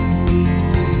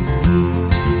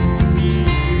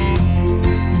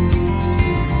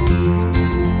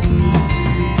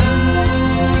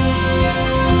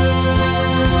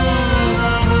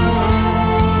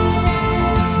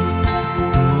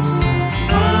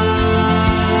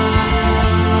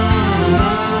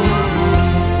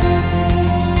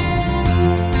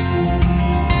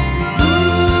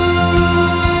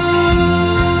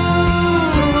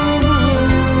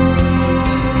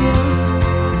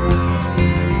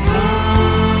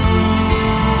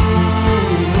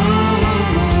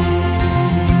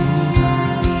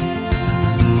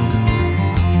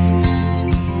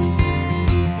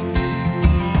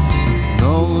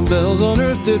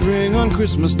 Did ring on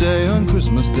Christmas Day, on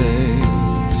Christmas Day.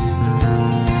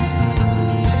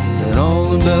 And all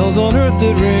the bells on earth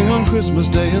did ring on Christmas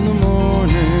Day in the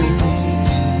morning.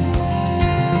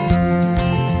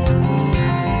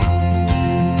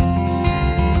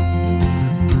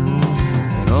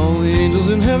 And all the angels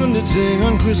in heaven did sing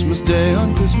on Christmas Day,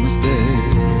 on Christmas Day.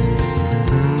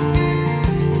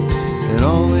 And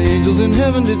all the angels in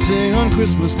heaven did sing on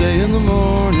Christmas Day in the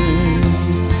morning.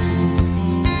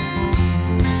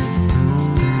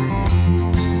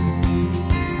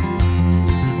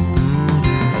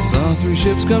 Three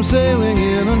ships come sailing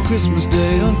in on Christmas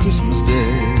Day, on Christmas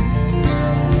Day.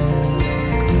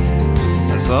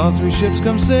 I saw 3 ships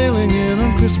come sailing in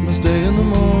on Christmas Day in the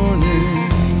morning.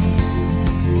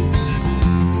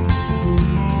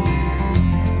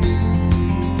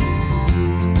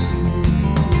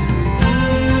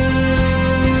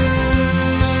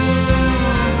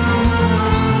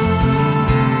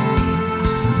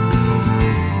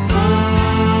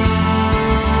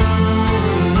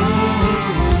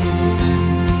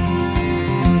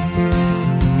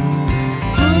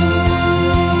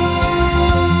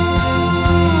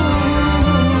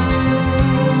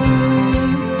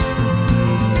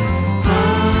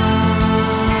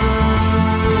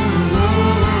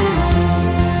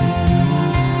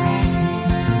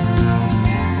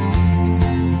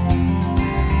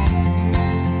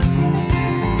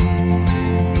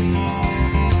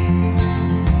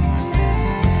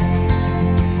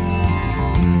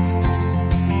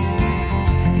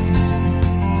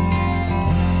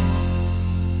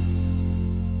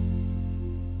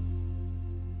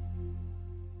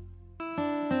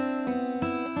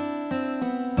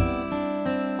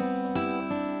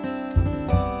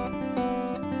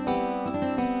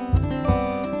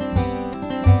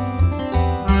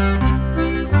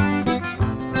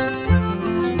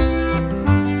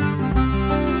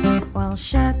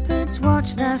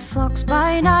 Flocks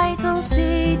by night all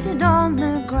seated on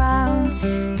the ground.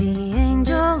 The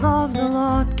angel of the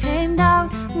Lord came down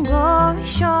and glory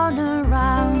shone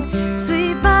around.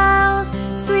 Sweet bells,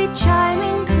 sweet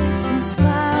chiming Christmas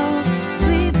bells.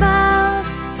 Sweet bells,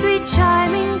 sweet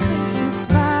chiming Christmas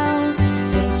bells.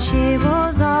 They cheer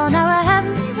us on our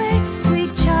heavenly way.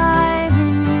 Sweet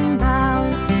chiming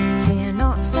bells. Fear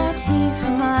not, said he,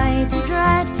 for mighty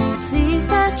dread it sees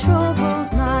their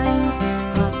troubled minds.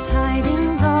 Glad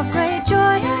tidings of great joy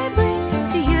I bring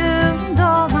to you and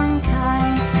all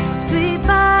mankind. Sweet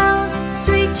bells,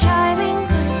 sweet chiming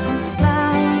Christmas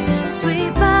bells.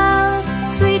 Sweet bells,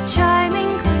 sweet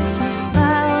chiming Christmas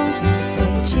bells.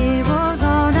 They cheer us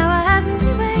on our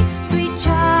heavenly way. Sweet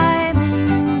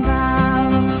chiming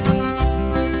bells.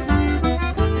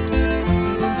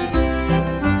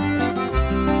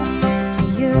 To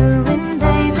you in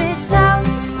David's town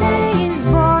this day is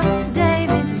born of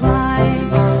David's line.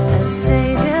 A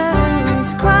Saviour who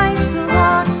is Christ the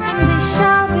Lord, and this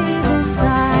shall be the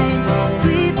sign.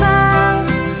 Sweet bells,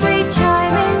 sweet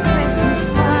chiming Christmas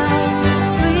bells.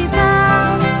 Sweet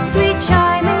bells, sweet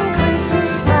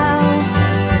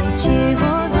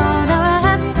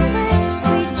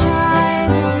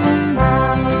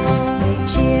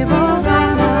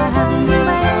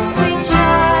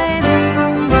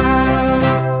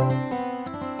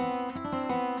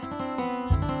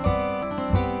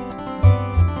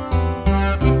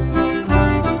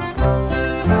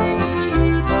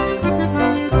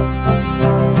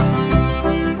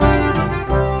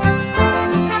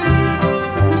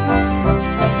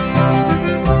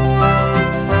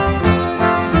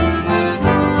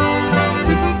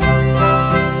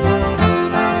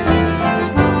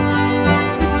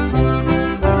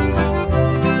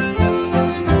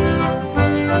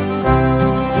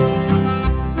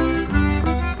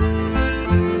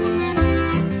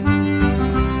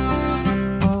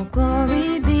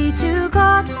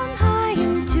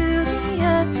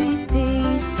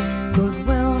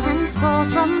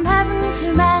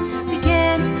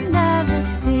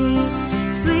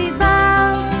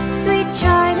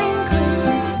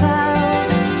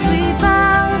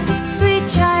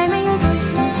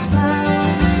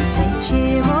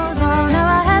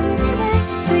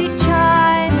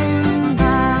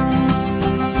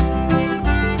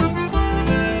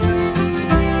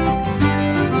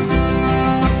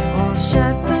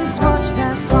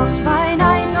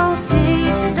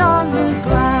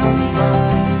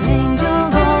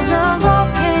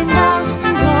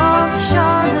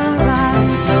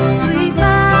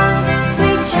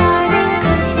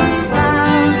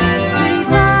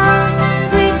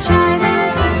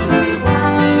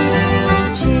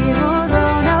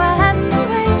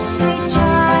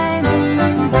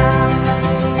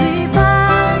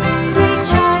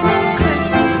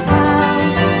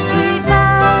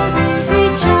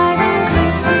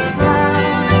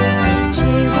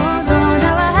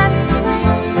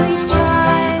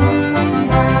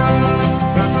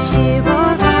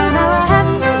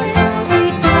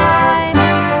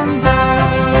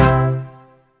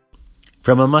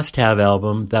From a must-have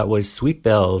album, that was Sweet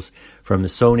Bells from the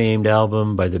so-named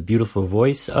album by the beautiful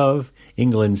voice of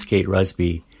England's Kate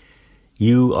Rusby.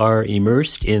 You are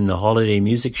immersed in the holiday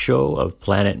music show of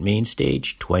Planet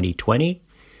Mainstage 2020.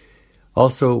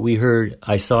 Also, we heard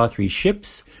I Saw Three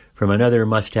Ships from another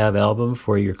must-have album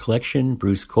for your collection,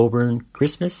 Bruce Cockburn,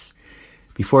 Christmas.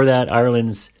 Before that,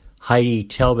 Ireland's Heidi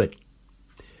Talbot,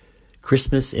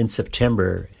 Christmas in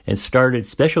September, and started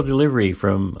special delivery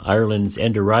from Ireland's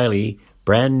Enda Riley,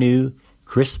 brand new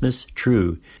Christmas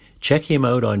True. Check him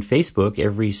out on Facebook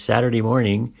every Saturday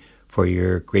morning for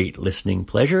your great listening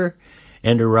pleasure.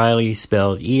 Enda Riley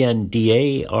spelled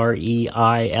ENDAREILLY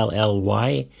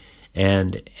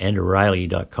and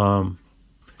endariley.com.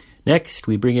 Next,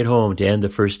 we bring it home to end the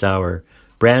first hour.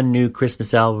 Brand new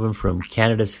Christmas album from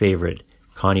Canada's favorite,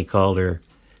 Connie Calder,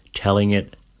 Telling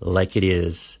It Like It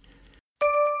Is.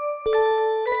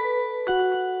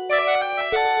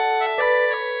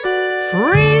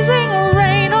 Freezing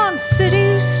rain on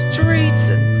city streets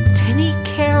and tinny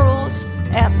carols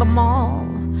at the mall.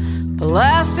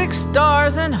 Plastic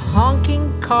stars and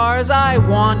honking cars, I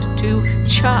want to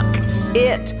chuck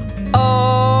it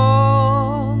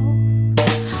all.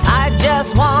 I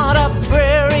just want a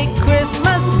prairie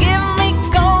Christmas, give me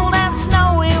gold and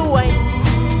snowy white.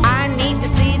 I need to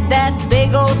see that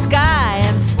big old sky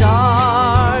and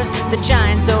stars that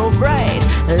shine so bright.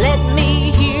 Let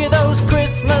me hear those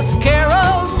Christmas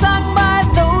carols sung by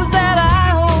those that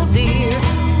I hold dear.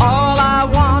 All I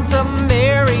want's a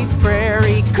merry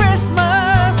prairie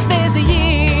Christmas this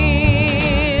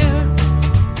year.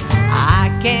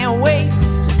 I can't wait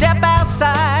to step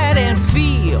outside and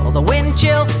feel the wind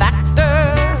chill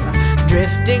factor,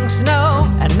 drifting snow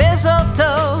and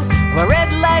mistletoe, where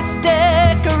red lights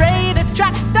decorate a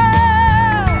tractor.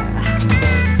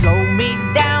 Slow me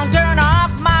down, turn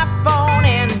off my phone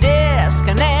and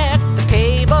disconnect the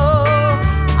cable.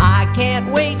 I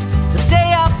can't wait to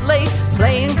stay up late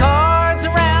playing cards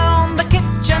around the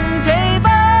kitchen table.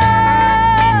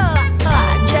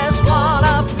 I just want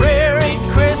a prairie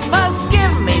Christmas,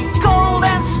 give me cold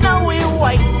and snowy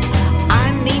white.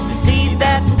 I need to see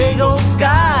that big old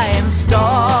sky and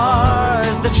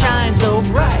stars that shine so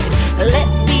bright. Let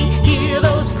me hear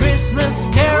those Christmas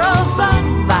carols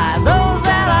sung by those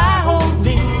that I hold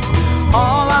dear.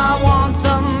 All I want's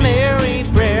a merry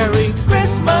prairie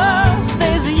Christmas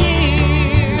this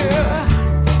year.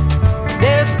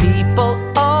 There's people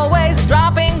always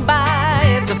dropping by,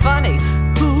 it's so funny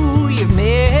who you've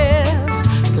missed.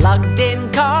 Plugged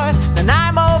in cars, the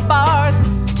Nimo bars,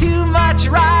 too much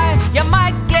rye, you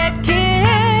might get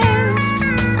kissed.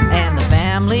 And the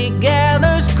family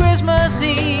gathers Christmas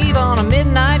Eve on a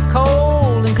midnight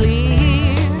cold and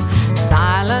clear.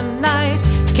 Silent night,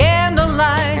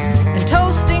 candlelight, and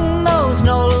toasting those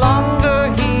no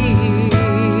longer here.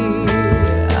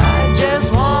 I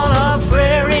just want a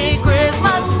prairie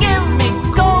Christmas, give me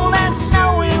cold and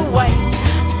snowy white.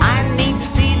 I need to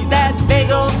see that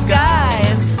big old sky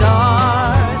and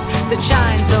stars that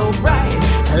shine so bright.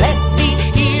 Let me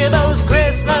hear those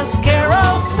Christmas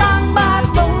carols sung by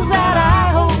those that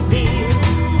I hold dear.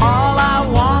 All I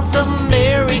want's a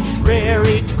merry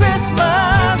prairie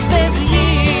Christmas this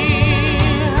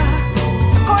year.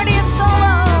 Accordion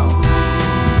solo.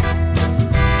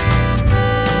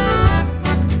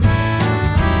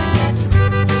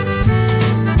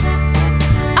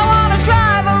 I wanna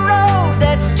drive a road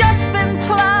that's just been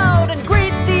plowed and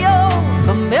greet the old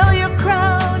familiar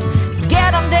crowd.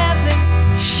 Get 'em dancing,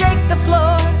 shake the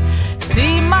floor,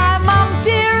 see my mom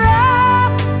tear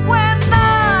up when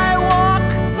I walk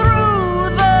through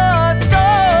the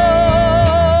door.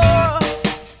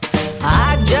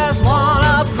 I just want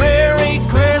a prairie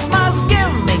Christmas,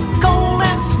 give me cold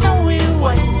and snowy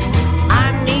white.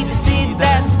 I need to see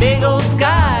that big old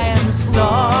sky and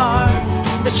stars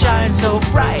that shine so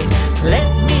bright. Let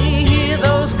me hear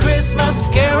those Christmas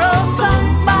carols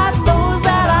sung by those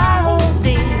that I hold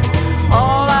dear.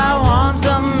 All I want's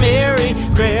a merry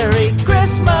prairie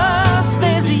Christmas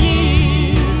this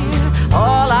year.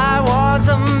 All I want's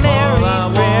a merry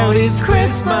prairie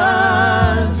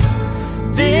Christmas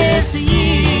this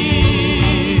year.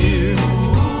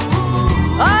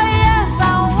 Oh yes,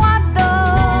 I want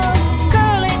those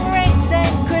curling rings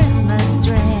and Christmas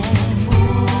dress,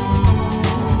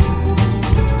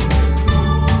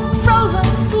 frozen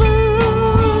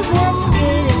sloughs and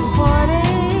skating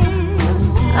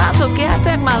parties. That's okay, I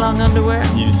packed my long underwear.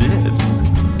 You did.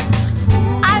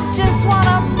 I just want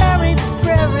a merry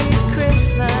prairie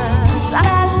Christmas. I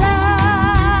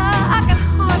can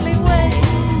hardly wait.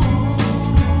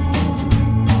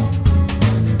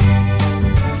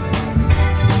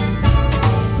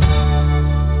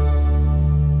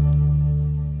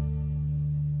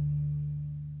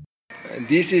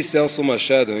 This is Celso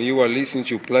Machado, and you are listening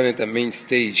to Planet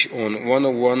Mainstage on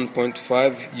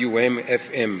 101.5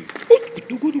 UMFM.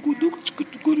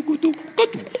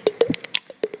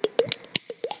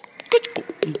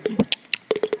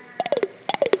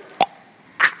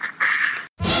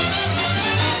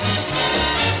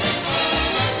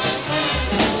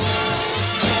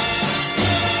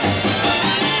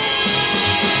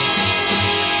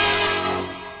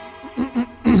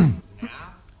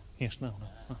 Yes, no.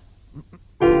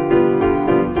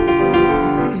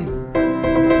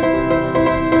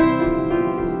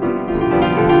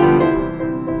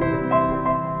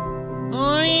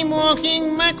 I'm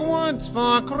walking backwards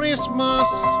for Christmas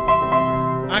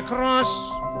across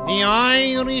the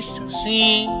Irish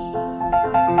Sea.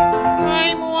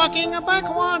 I'm walking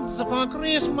backwards for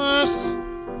Christmas.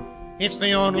 It's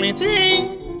the only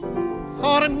thing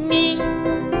for me.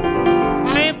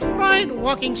 I've tried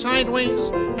walking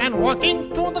sideways and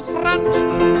walking to the front,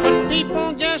 but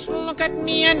people just look at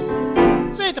me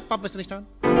and say it's a publicity stunt.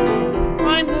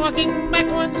 I'm walking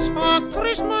backwards for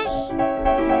Christmas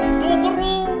to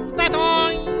prove that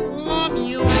I love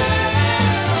you.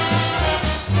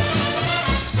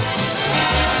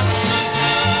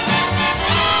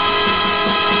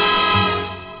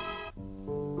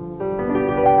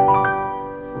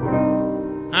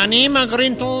 An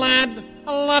immigrant lad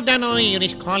loved an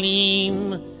Irish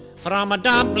colleen from a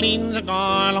Dublin's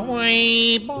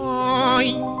Galway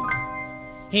boy.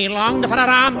 He longed for her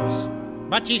arms,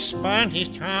 but she spurned his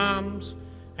charms,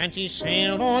 and she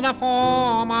sailed o'er the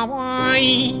foam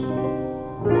away.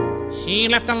 She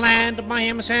left the lad by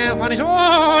himself on his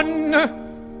own,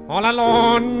 all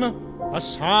alone,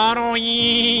 a-sorrowing.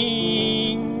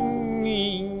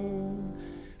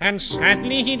 And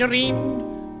sadly he dreamed,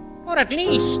 or at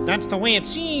least that's the way it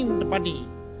seemed, buddy,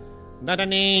 that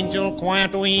an angel choir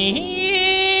to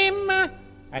him,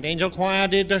 an angel choir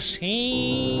did the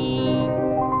same.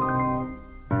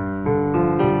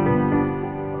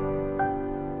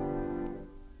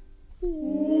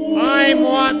 I'm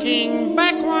walking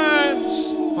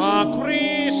backwards for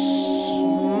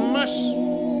Christmas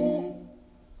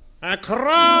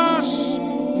across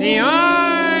the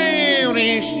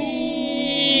Irish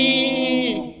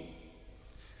Sea.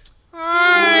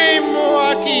 I'm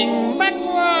walking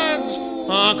backwards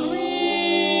for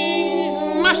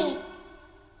Christmas.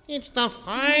 It's the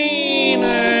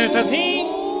finest thing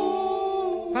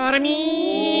for me.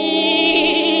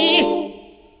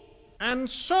 And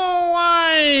so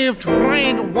I've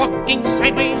tried walking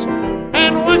sideways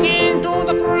and walking to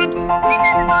the front,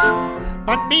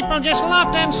 but people just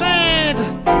laughed and said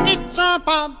it's a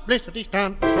publicity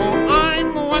stunt. So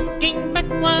I'm walking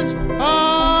backwards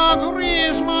for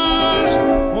Christmas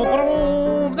to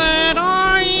prove that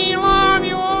I love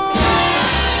you.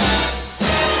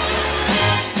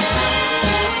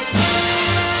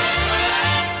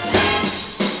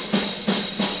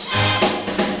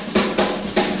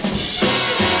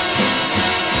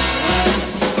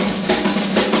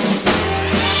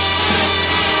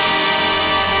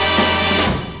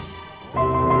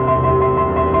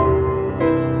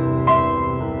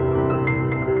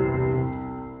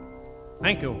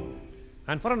 Thank you.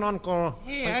 And for an encore...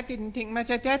 Hey, I didn't think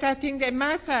much of that. I think that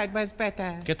my side was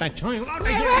better. Get that child out of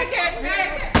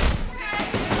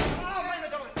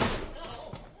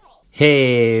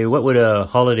Hey, what would a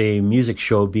holiday music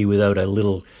show be without a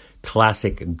little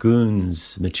classic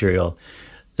Goons material?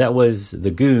 That was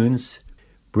the Goons,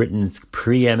 Britain's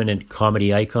preeminent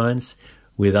comedy icons,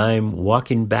 with I'm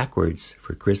Walking Backwards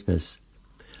for Christmas.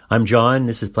 I'm John.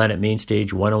 This is Planet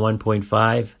Mainstage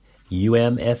 101.5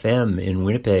 UMFM in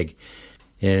Winnipeg.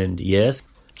 And yes,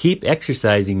 keep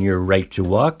exercising your right to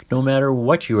walk no matter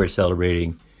what you are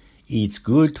celebrating. It's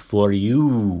good for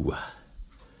you.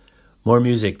 More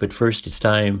music, but first it's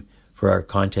time for our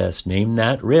contest, Name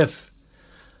That Riff.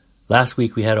 Last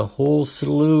week we had a whole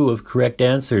slew of correct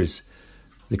answers.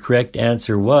 The correct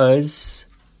answer was,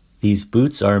 these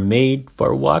boots are made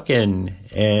for walking.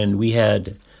 And we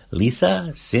had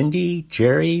Lisa, Cindy,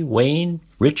 Jerry, Wayne,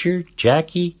 Richard,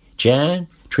 Jackie, Jan,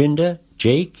 Trinda,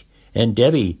 Jake, and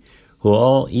Debbie, who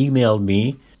all emailed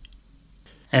me.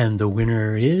 And the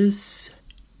winner is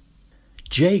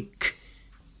Jake.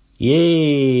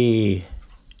 Yay!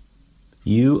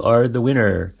 You are the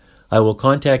winner. I will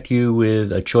contact you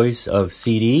with a choice of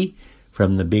CD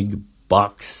from the big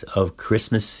box of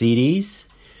Christmas CDs.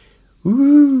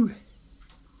 Woo!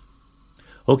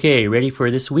 Okay, ready for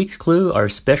this week's clue? Our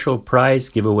special prize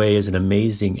giveaway is an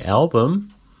amazing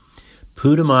album.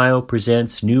 Putumayo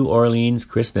presents New Orleans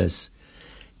Christmas.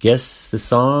 Guess the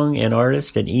song and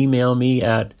artist and email me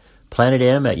at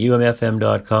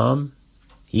planetem@umfm.com.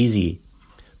 Easy.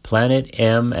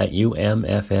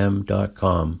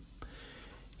 planetm@umfm.com.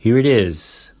 Here it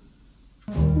is.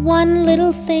 One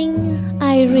little thing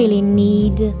I really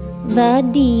need, the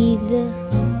deed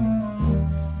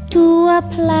to a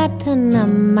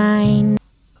platinum mine.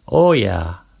 Oh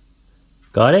yeah.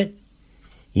 Got it?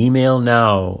 Email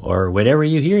now or whenever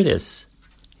you hear this.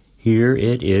 Here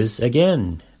it is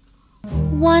again.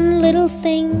 One little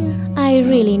thing I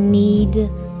really need,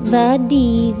 the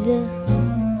deed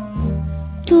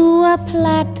to a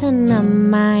platinum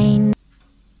mine.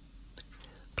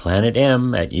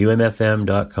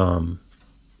 planetm@umfm.com.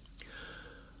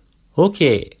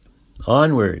 Okay,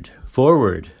 onward,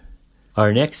 forward.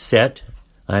 Our next set,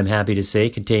 I'm happy to say,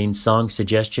 contains song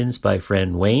suggestions by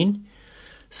friend Wayne,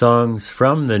 songs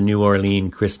from the New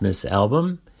Orleans Christmas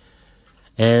album,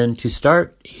 and to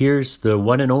start, here's the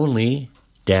one and only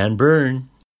Dan Byrne.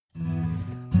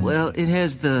 Well, it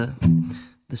has the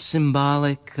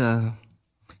symbolic,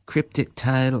 cryptic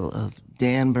title of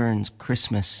Dan Byrne's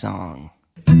Christmas song.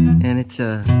 And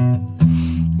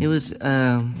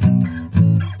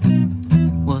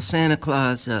well, Santa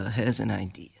Claus has an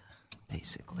idea,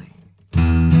 basically.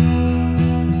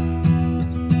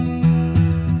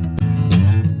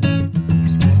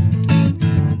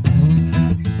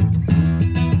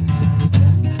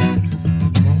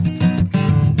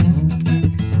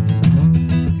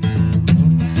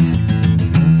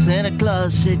 Santa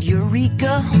Claus said,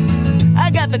 Eureka, I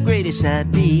got the greatest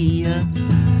idea.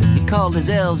 He called his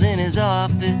elves in his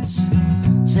office,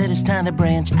 said it's time to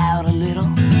branch out a little.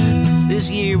 This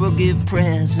year we'll give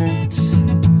presents,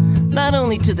 not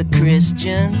only to the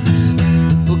Christians,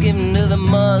 we'll give them to the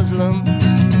Muslims,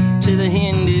 to the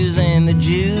Hindus and the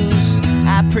Jews.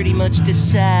 I pretty much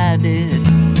decided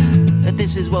that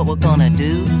this is what we're gonna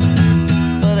do,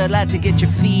 but I'd like to get your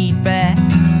feedback,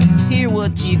 hear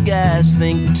what you guys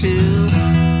think too.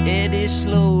 Eddie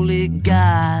slowly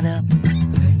got up.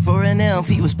 For an elf,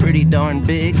 he was pretty darn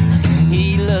big.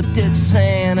 He looked at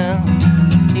Santa,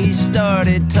 he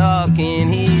started talking.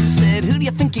 He said, who do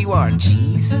you think you are,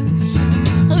 Jesus?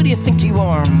 Who do you think you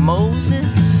are,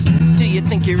 Moses? Do you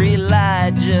think you're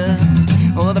Elijah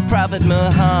or the Prophet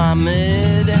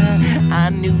Muhammad? I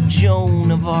knew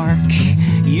Joan of Arc.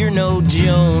 You're no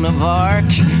Joan of Arc.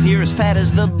 You're as fat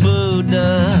as the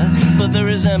Buddha, but the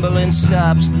resemblance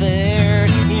stops there.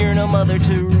 You're no Mother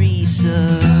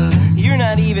Teresa. You're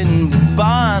not even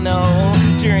Bono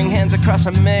during Hands Across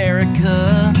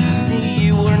America.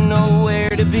 You were nowhere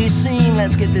to be seen.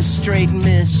 Let's get this straight,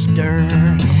 mister.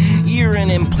 You're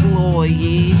an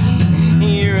employee.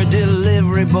 You're a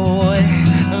delivery boy,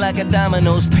 like a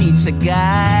Domino's pizza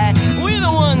guy. We're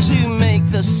the ones who make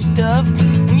the stuff.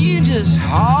 You just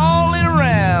haul it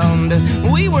around.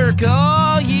 We work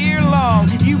all year long.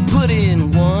 You put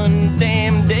in one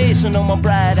damn day, so no more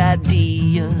bright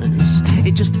ideas.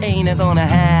 It just ain't gonna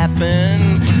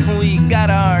happen. We got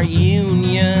our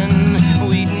union.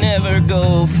 We'd never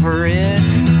go for it,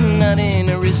 not in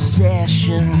a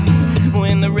recession,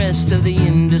 when the rest of the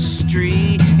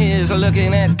industry is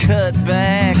looking at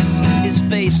cutbacks, is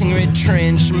facing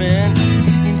retrenchment.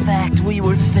 In fact, we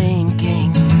were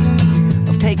thinking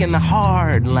of taking the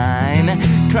hard line,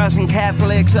 crossing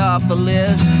Catholics off the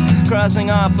list,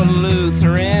 crossing off the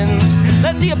Lutherans.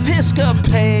 Let the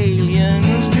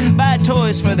Episcopalians buy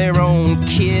toys for their own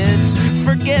kids.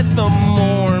 Forget the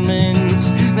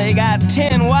Mormons. They got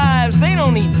 10 wives, they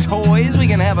don't need toys. We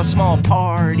can have a small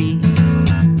party,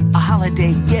 a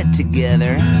holiday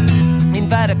get-together.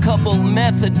 Invite a couple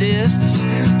Methodists,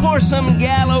 pour some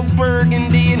Gallo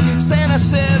Burgundy, and Santa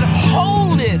said,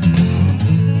 hold it!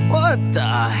 What the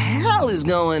hell is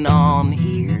going on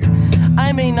here?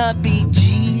 I may not be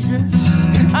Jesus,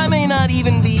 I may not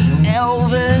even be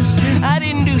Elvis. I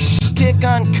didn't do shtick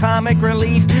on Comic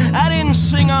Relief, I didn't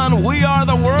sing on We Are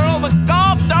the World, but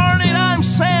god darn it, I'm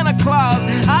Santa Claus.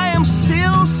 I am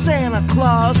still Santa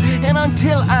Claus, and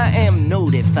until I am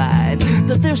notified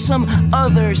that there's some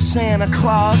other Santa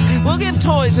Claus, we'll give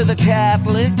toys to the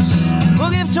Catholics,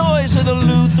 we'll give toys to the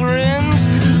Lutherans,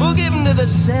 we'll give them to the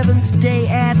Seventh-day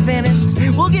Adventists,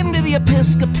 we'll give them to the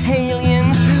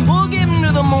Episcopalians, we'll give them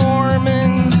to the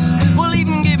Mormons, we'll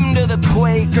even give them to the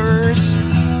Quakers.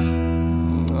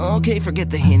 Okay,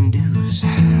 forget the Hindus.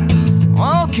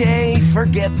 Okay,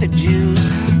 forget the Jews.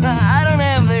 I don't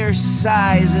have their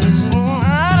sizes.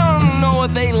 I don't know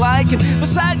what they like. And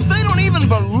besides, they don't even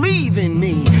believe in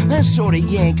me. That sort of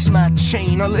yanks my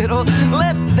chain a little.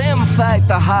 Let them fight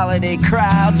the holiday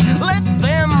crowds. Let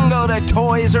them go to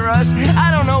Toys R Us.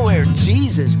 I don't know where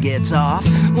Jesus gets off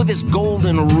with this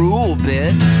golden rule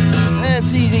bit.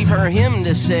 That's easy for him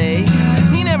to say.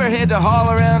 He never had to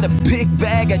haul around a big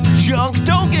bag of junk.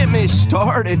 Don't get me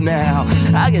started now.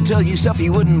 I could tell you stuff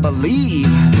you wouldn't believe.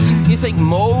 You think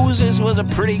Moses was a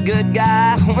pretty good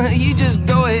guy? Well, you just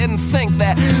go ahead and think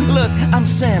that. Look, I'm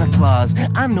Santa Claus.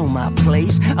 I know my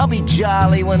place. I'll be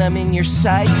jolly when I'm in your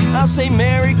sight. I'll say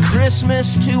Merry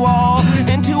Christmas to all,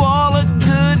 and to all a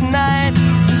good night.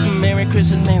 Merry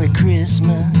Christmas, Merry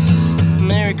Christmas.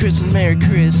 Merry Christmas, Merry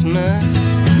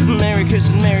Christmas. Merry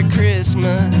Christmas, Merry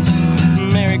Christmas.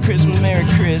 Merry Christmas, Merry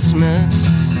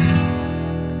Christmas.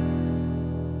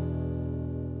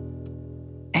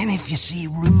 And if you see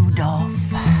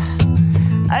Rudolph,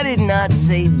 I did not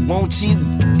say, won't you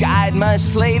guide my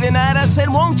sleigh tonight? I said,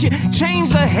 won't you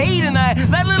change the hay tonight?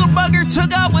 That little bugger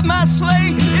took off with my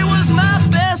sleigh. It was my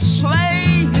best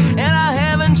sleigh, and I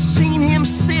haven't seen him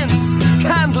since.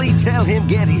 Kindly tell him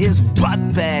get his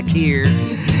butt back here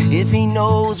if he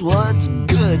knows what's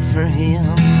good for him.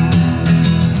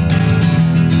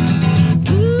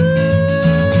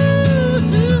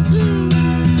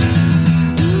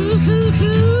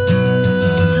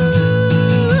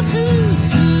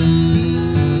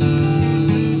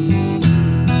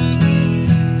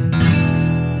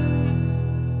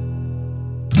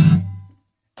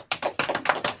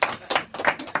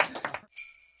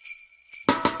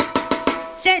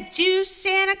 Said you,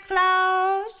 Santa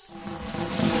Claus?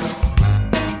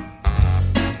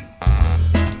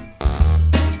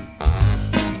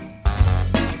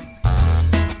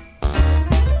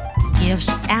 Gifts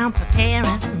I'm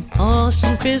preparing for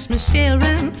some Christmas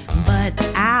sharing, but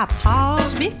I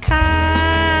pause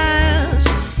because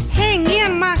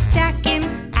hanging my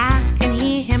stocking, I can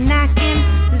hear him knocking.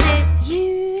 Said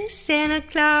you, Santa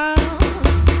Claus?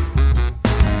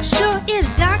 Sure is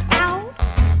dark out.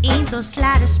 Ain't the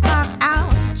slightest spark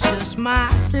out, just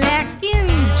my clacking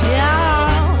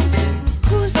jaws.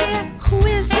 Who's there? Who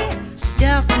is it?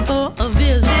 Stopping for a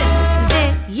visit. Is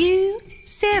it you,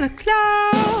 Santa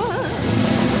Claus?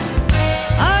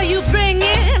 Are you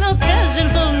bringing a present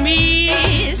for me?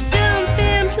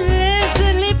 Something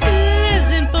pleasantly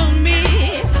pleasant for me.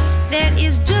 That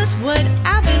is just what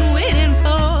I've been waiting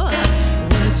for.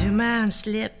 Would you mind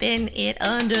slipping it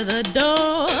under the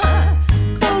door?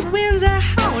 Cold winds are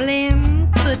howling,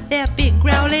 put that big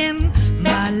growling.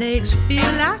 My legs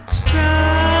feel like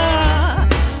straw.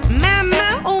 My,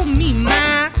 oh me,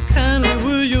 my, kindly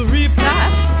will you reply?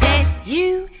 Say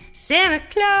you, Santa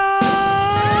Claus.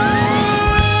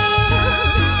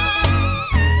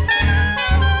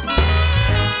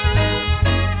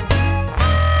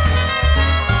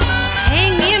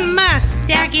 Hanging my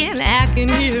stocking, I can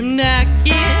hear him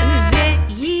knocking. Say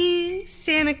you,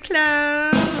 Santa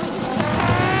Claus.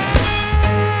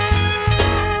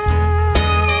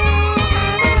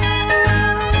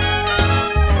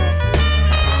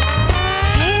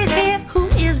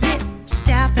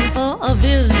 A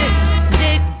visit,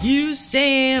 said you,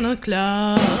 Santa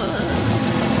Claus.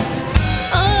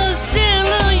 Oh,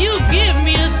 Santa, you give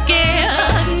me a scare.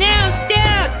 Now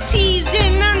stop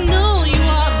teasing, I know you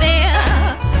are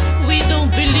there. We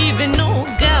don't believe in no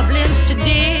goblins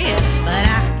today, but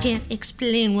I can't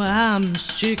explain why I'm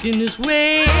shaking this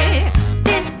way.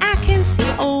 Then I can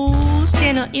see old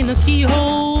Santa in a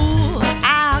keyhole.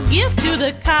 I'll give to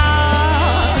the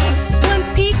cause. One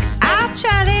peek, I'll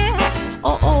try there.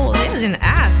 Oh, there's an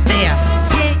eye there.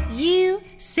 Say you,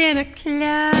 Santa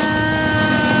Claus.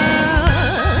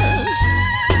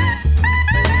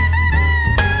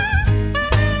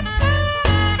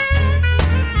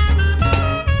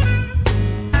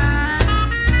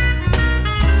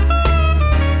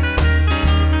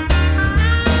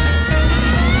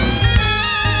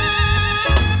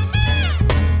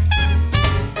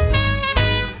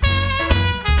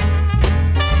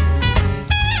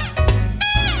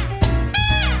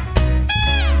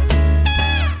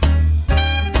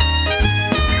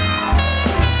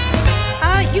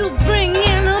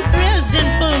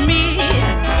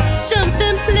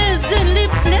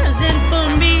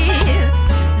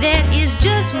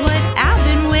 What I've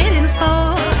been waiting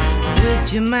for.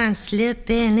 Would you mind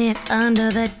slipping it under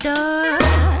the door?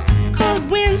 Cold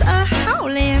winds are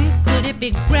howling, could it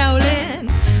be growling?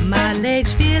 My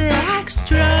legs feel like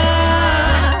straw.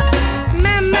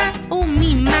 My, oh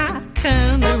me, my,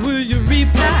 kindly will you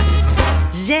reply?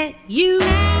 That you,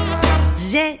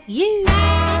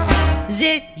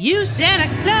 Santa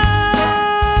Claus.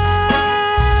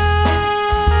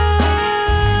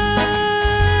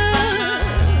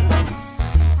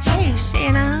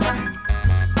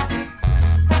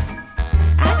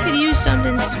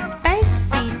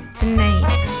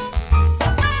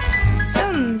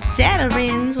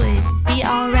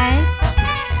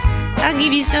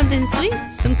 give you something sweet,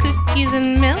 some cookies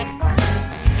and milk,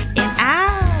 and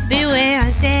I'll be where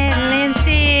I settle and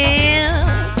sail.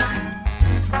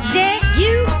 That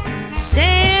you,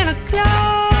 Santa Claus.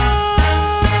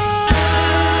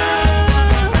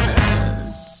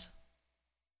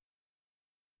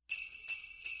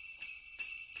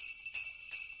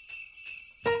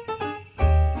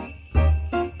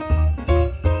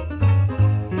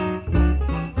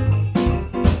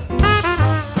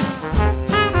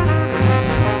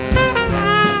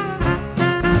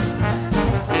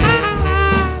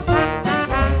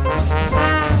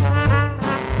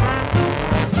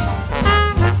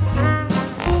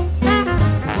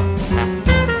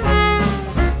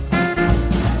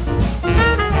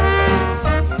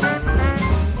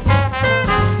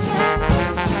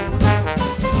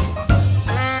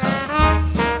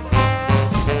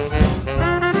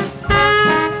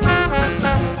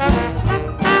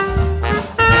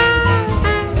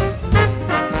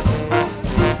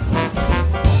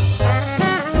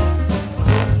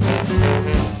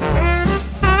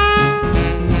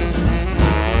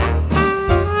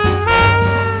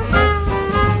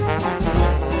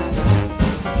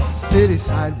 City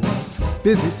sidewalks,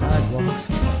 busy sidewalks,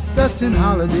 dressed in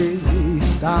holiday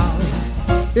style.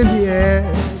 In the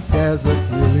air, there's a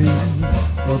feeling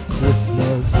of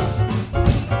Christmas.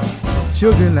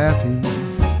 Children laughing,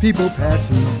 people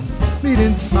passing,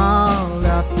 meeting smile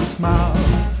after smile.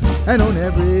 And on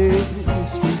every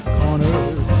street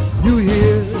corner, you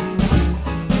hear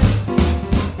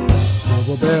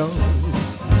silver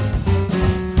bells,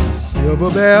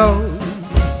 silver bells.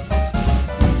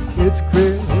 It's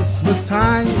Christmas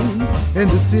time in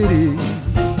the city.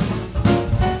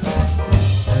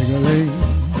 Dang-a-ling,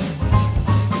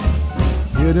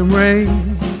 hear them ring.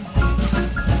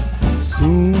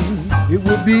 Soon it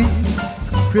will be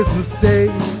Christmas Day.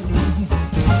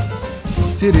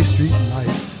 City street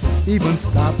lights, even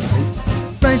stoplights,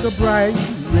 blink a bright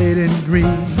red and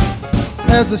green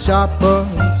as the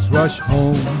shoppers rush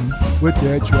home with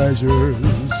their treasures.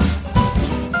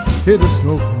 Hear the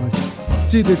snow crunch,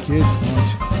 see the kids punch.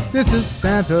 This is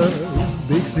Santa's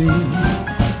big scene.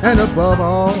 And above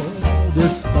all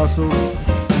this bustle,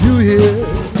 you hear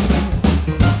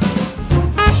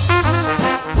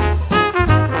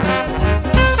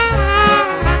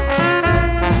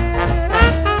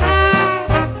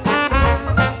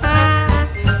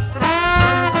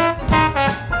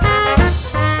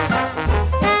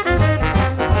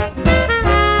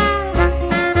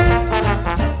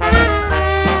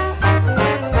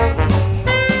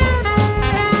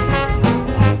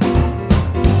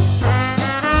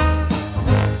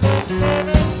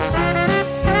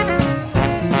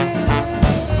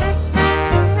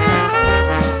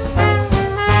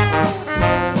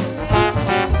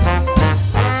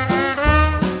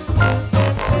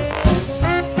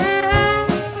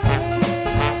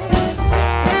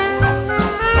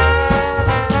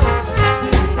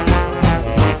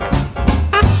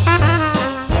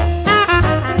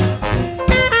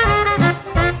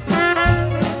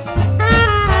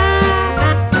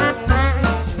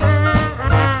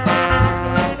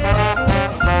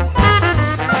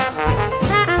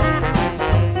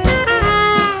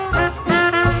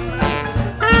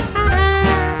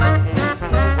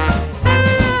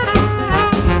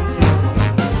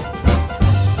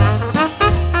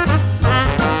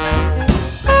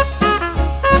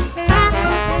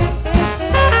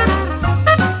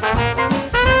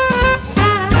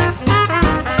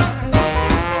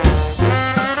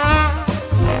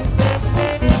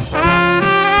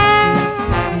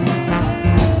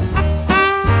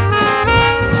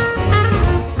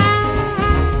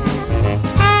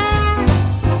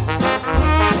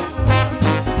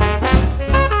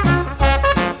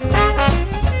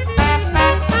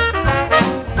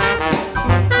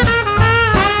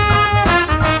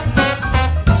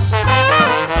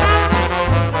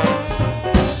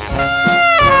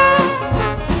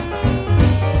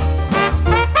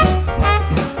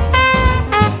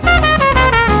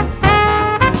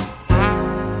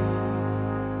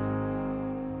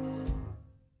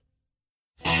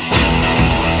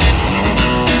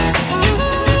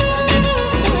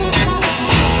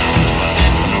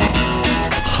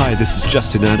This is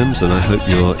Justin Adams, and I hope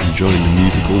you're enjoying the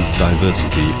musical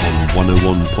diversity on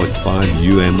 101.5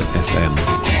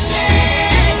 UMFM.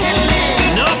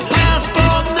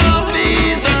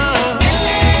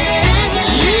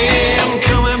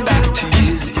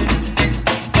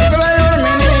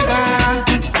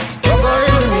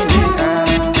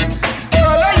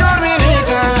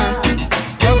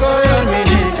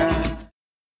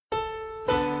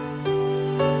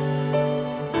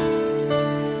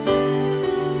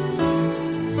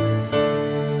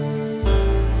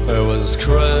 was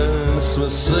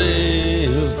Christmas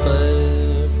Eve,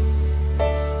 babe,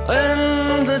 in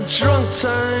the drunk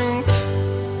tank.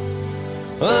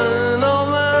 An old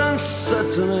man said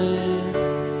to me,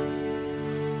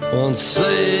 won't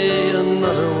see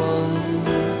another one.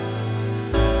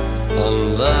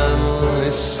 And then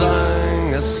he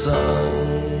sang a song,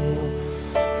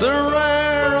 the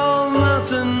rare old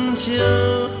mountain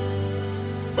tune.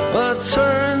 I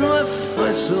turned my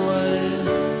face away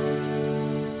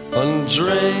and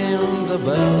dreamed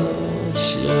about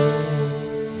you.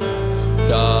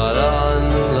 Got on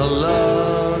a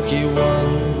lucky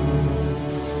one,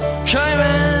 came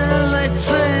in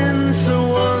 18 to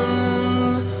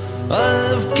 1.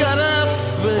 I've got a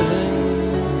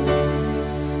feeling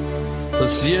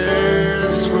this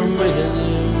year's for me and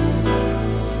you.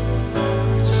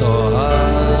 So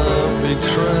happy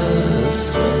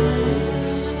Christmas,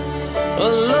 I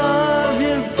love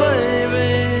you, baby.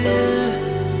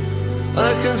 I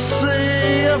can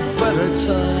see a better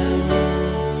time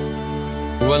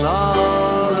when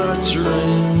all our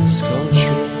dreams come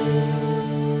true.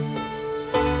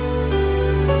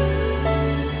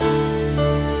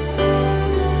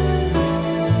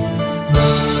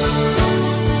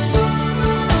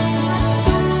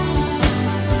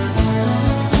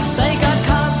 They got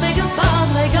cars big as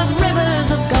bars, they got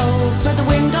rivers of gold, but the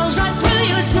windows right through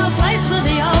you, it's no place for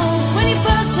the old. When you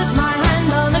first took my hand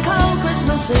on a cold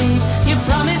Christmas Eve, you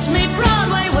promised me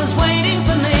Broadway was waiting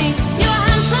for me. You were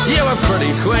handsome, you were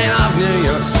pretty queen of New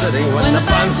York City. When the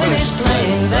band finished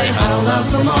playing, they held out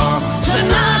for more.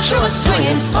 Sinatra was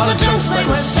swinging, all the drunk folk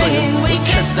were singing. We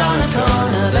kissed on a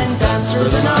corner, then danced through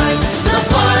the night. The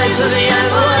boys of the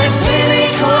NYPD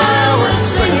choir were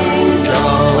singing Go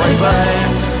Away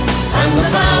Babe, and the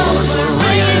bells were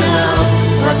ringing out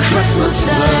for Christmas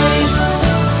Day.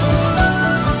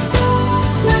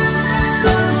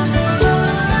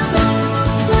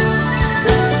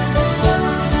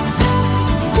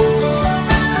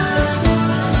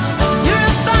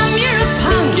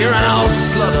 You're an old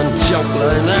slut and junk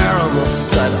lying there almost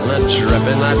dead on a drip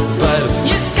in that bed.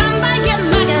 you scumbag, you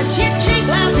maggot, you cheap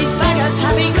lousy faggot.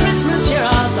 Happy Christmas, you're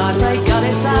ours, I pray God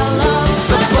it's our love.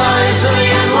 The boys of the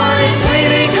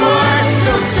NYPD choir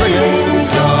still singing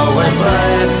Go Away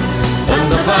Babe, and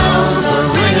the bells are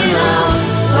ringing out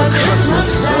for Christmas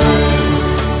Day.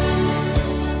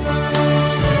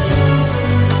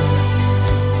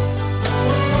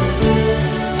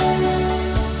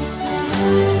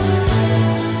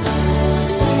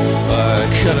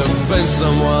 Could have been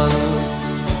someone.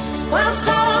 Well, so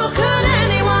could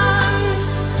anyone.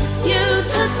 You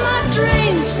took my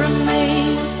dreams from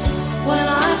me when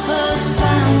I first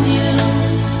found you.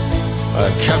 I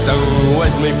kept them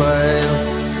with me, babe.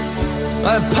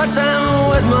 I put them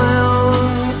with my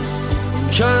own.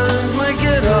 Can't make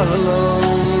it all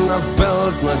alone. I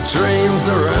built my dreams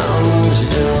around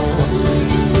you.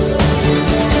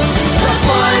 The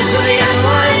boys of the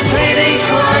NYPD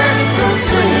choir still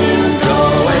singing Go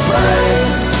Away Babe,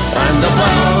 and the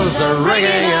bells are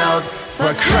ringing out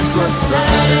for Christmas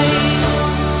Day.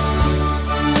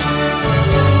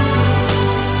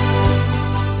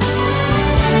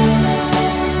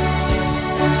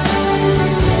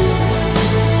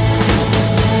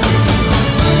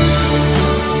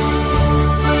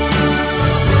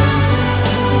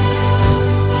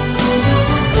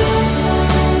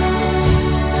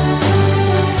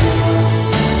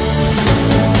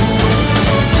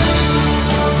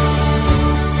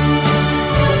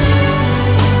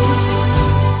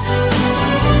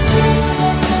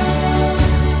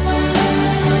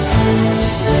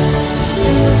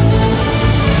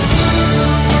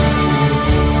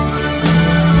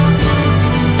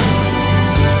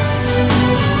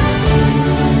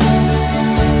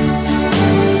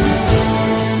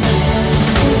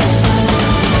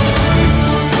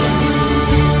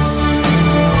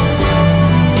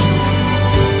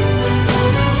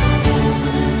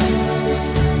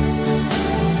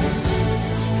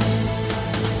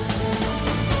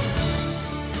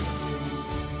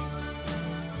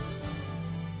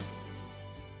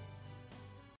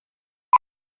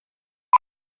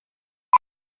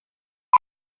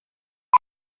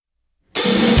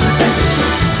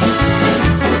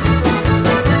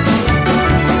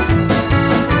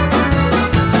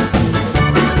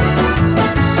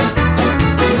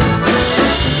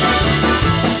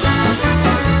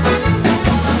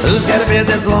 beard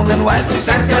that's long and white.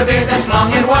 Santa's got a beard that's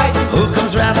long and white. Who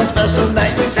comes round on special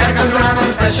night? Santa comes round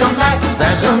on special night.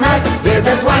 Special night, beard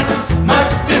that's white.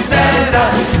 Must be Santa,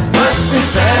 must be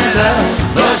Santa,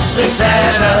 must be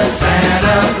Santa,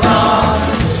 Santa Claus.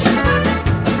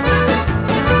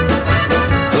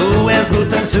 Who wears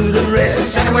boots and suit of red.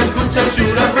 Santa wears boots and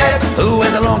suit of red. Who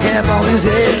wears a long cap on his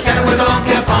head? Santa wears a long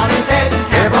cap on his head.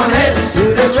 Cap on head,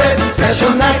 suit that's red.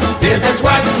 Special night, beard that's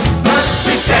white. Must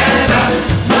be Santa,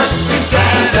 must be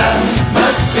Santa,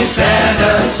 must be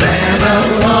Santa, Santa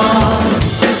Claus.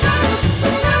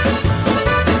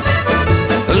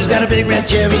 Who's got a big red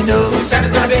cherry nose?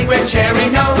 Santa's got a big red cherry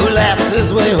nose. Who laughs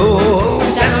this way, ho ho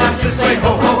ho? Santa laughs this way,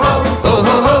 ho ho ho. Ho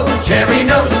ho ho, cherry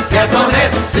nose, cap on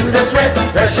head, suit that's red.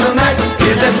 Special night,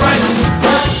 beard that's white.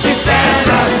 Must be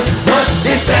Santa, must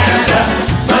be Santa,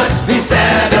 must be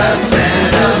Santa,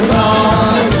 Santa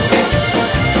Claus.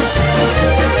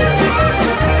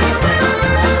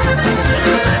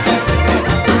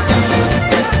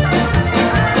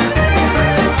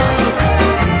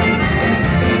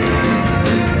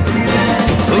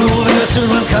 Soon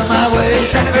will come my way.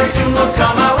 Santa very soon will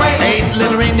come our way. 8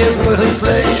 little reindeers pull his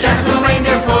sleigh. Santa's little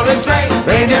reindeer pull his sleigh.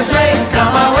 Reindeer sleigh,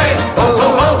 come our way. Ho ho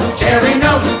ho, cherry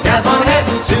nose, cap on head,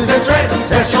 suit that's red.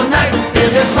 Special night,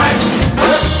 beard that's white.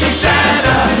 Must be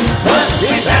Santa, must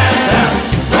be Santa,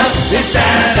 must be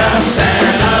Santa,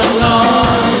 Santa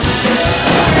Claus.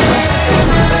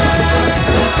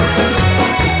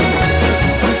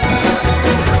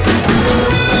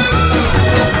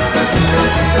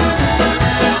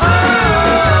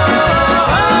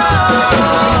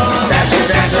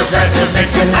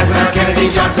 Nixon, Eisenhower, Kennedy,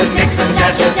 Johnson, Nixon,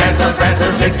 Dasher, Dancer,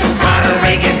 Prancer, Vixen, Carter,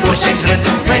 Reagan, Bush, and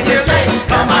Clinton. Reindeer sleigh,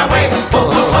 come my way. Ho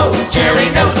ho ho, cherry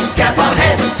nose, cap on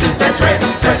head, suit that's red.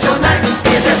 Special night,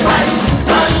 beard that's white.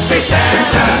 Must be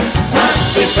Santa,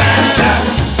 must be Santa,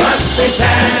 must be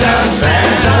Santa,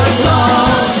 Santa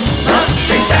Claus. Must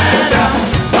be Santa,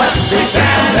 must be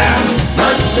Santa,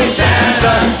 must be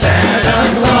Santa, Santa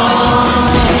Claus.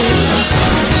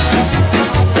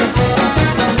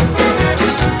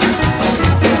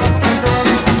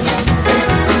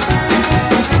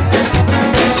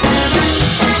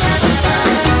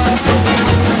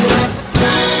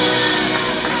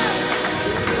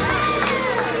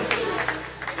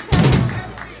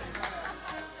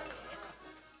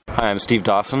 Hi, I'm Steve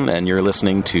Dawson, and you're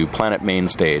listening to Planet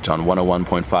Mainstage on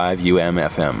 101.5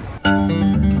 UM-FM.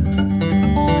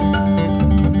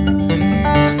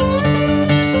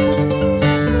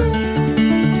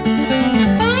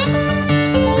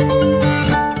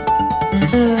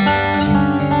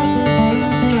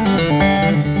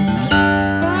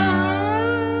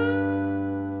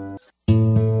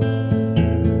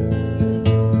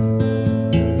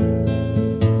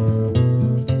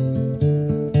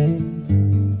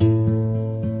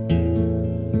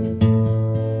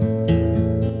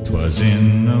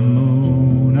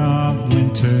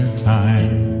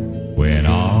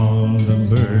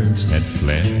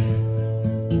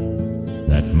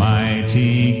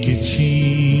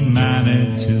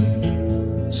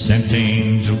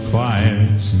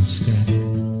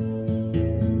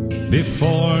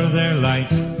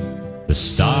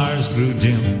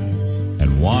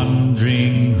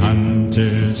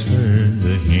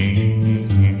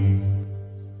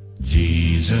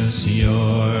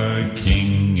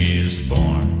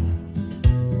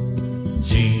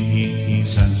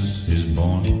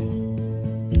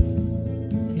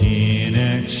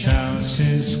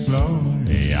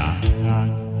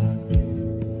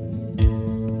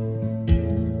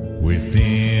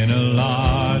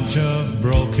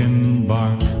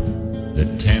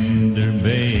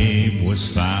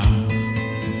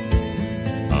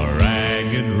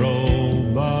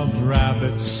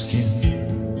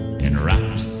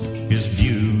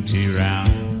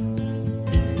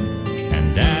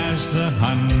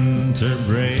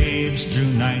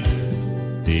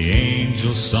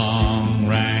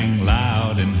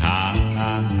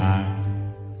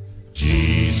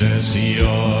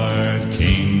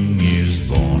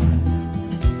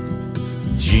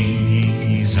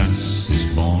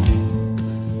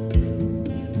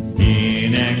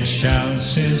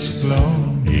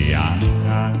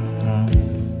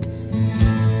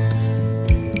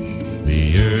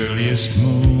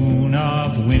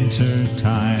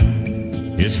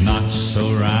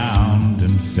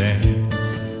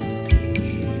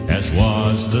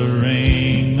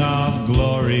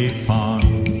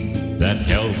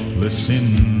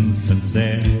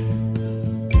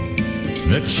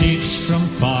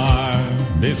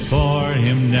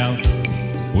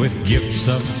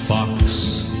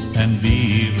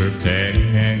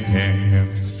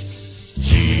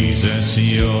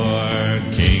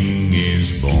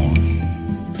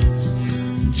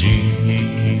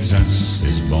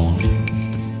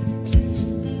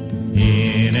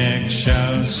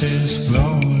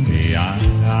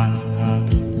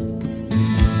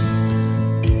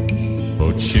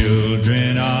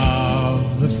 Children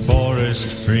of the forest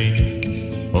first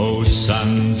free, O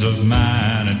sons of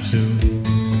Manitou.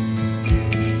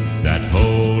 That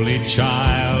holy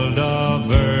child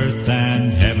of earth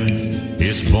and heaven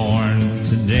is born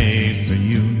today for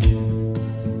you.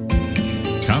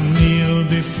 Come kneel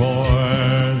before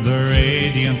the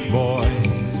radiant boy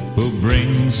who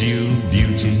brings you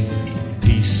beauty,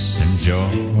 peace and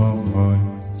joy.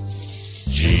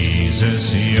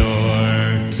 Jesus,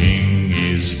 your King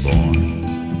is born.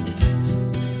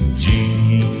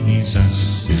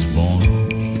 Jesus is born.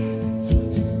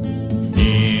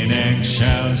 In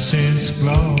excelsis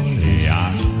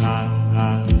Gloria.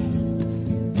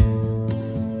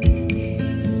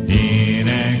 In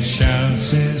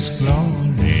excelsis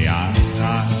Gloria.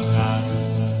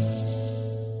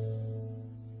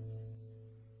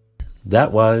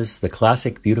 That was the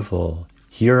classic beautiful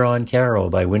Huron Carol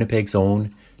by Winnipeg's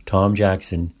own Tom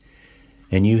Jackson.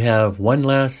 And you have one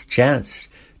last chance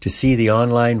to see the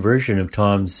online version of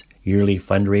Tom's yearly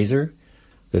fundraiser,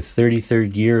 the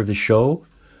 33rd year of the show,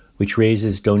 which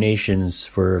raises donations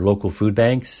for local food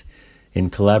banks in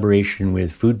collaboration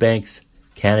with Food Banks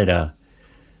Canada.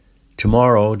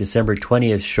 Tomorrow, December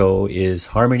 20th show is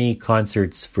Harmony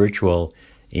Concerts Virtual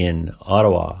in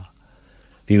Ottawa.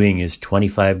 Viewing is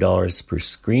 $25 per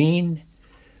screen.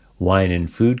 Wine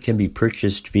and food can be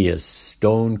purchased via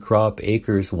Stone Crop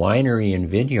Acres Winery and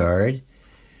Vineyard.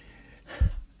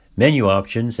 Menu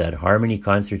options at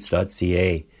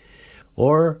harmonyconcerts.ca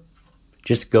or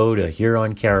just go to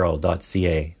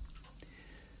huroncarol.ca.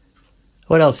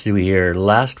 What else did we hear?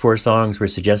 Last four songs were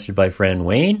suggested by friend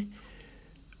Wayne.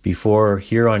 Before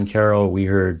Huron Carol, we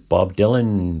heard Bob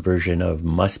Dylan version of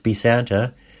Must Be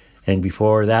Santa. And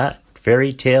before that,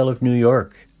 Fairy Tale of New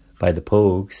York by the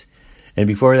Pogues. And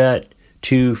before that,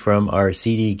 two from our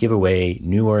CD giveaway,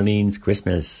 New Orleans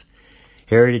Christmas.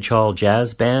 Heritage Hall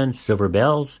Jazz Band, Silver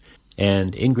Bells,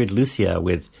 and Ingrid Lucia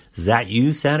with Zat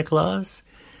You, Santa Claus?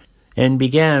 And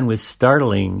began with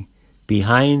startling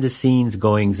behind-the-scenes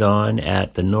goings-on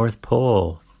at the North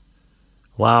Pole.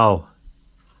 Wow.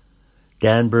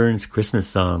 Dan Burns' Christmas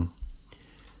song.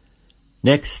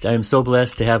 Next, I'm so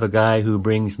blessed to have a guy who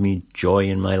brings me joy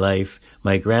in my life,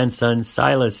 my grandson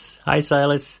Silas. Hi,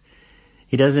 Silas.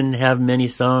 He doesn't have many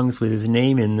songs with his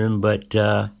name in them, but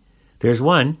there's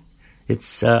one.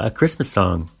 It's a Christmas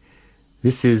song.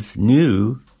 This is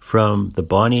new from the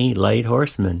Bonnie Light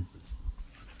Horseman.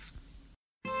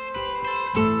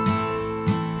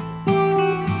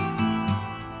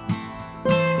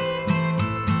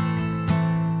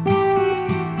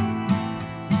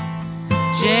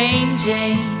 Jane,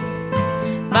 Jane,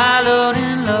 my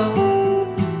load-in-low,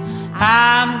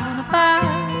 I'm gonna buy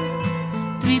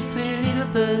 3 pretty little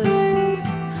birds,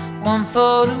 one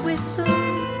for to whistle,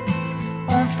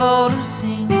 one for to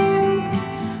sing,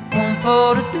 one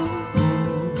for to do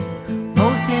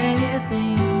most any little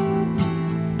thing.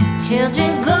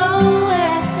 Children, go where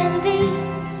I send thee.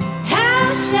 How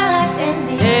shall I send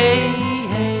thee? Hey,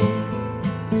 hey,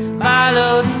 my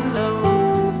load-in-low.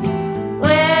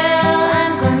 Well,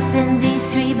 I'm gonna send thee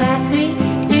 3 by 3,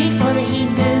 3 for the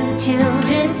Hebrew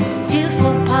children, 2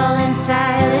 for Paul and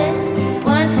Silas,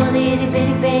 1 for the itty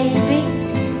bitty baby,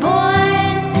 born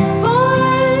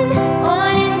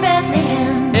in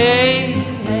Bethlehem. Hey,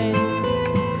 hey,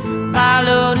 my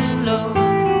load-in-low.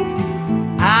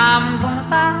 I'm gonna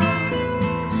buy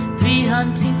 3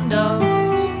 hunting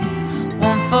dogs,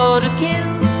 1 for to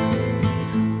kill,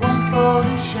 1 for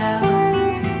to shout,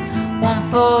 1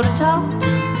 for to talk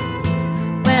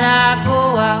when I go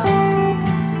out.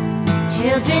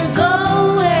 Children, go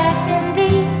where I send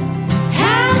thee.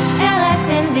 How shall I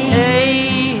send thee?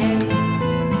 Hey, hey,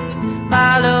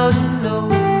 my load-in-low.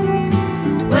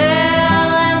 Well,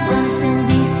 I'm gonna send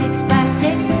thee 6 by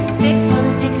 6, 6 for the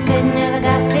 6 that never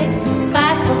got fixed,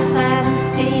 5 for the 5 who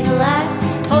stayed alive,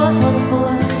 4 for the 4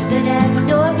 who stood at the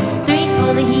door, 3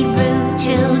 for the Hebrew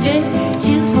children,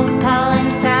 2 for Paul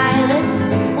and Silas,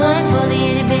 1 for the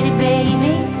itty bitty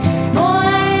baby,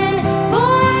 born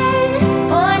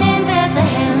in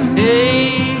Bethlehem.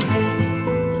 Hey,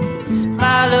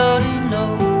 my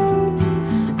load-in-low.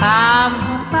 I'm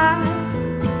gonna buy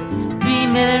 3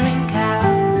 milling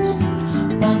cows,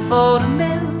 1 for the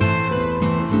milk,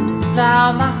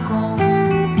 plow my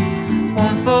corn,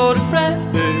 1 for the bread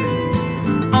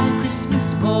on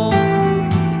Christmas morn.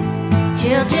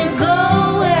 Children, go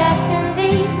where I send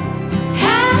thee.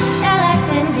 How shall I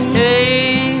send thee?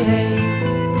 Hey, hey,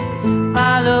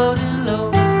 my load-in-low.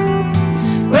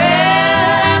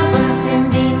 Well, I'm gonna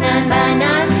send thee 9 by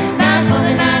 9, 9 for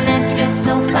the 9 that dressed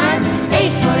so fine,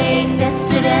 8 for the 8 that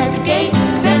stood at the gate,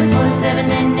 7 for the 7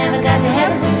 that never got to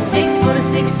heaven, 6 for the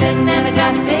 6 that never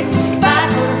got fixed,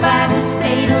 5 for the 5 who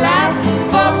stayed alive,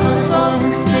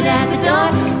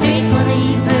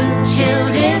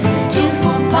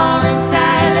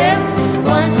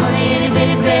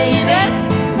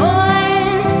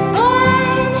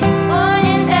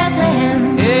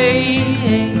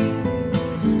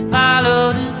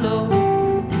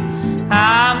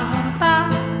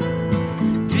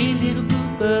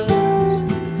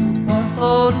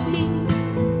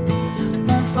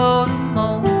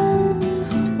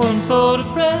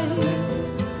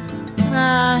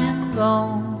 I'm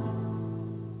gone.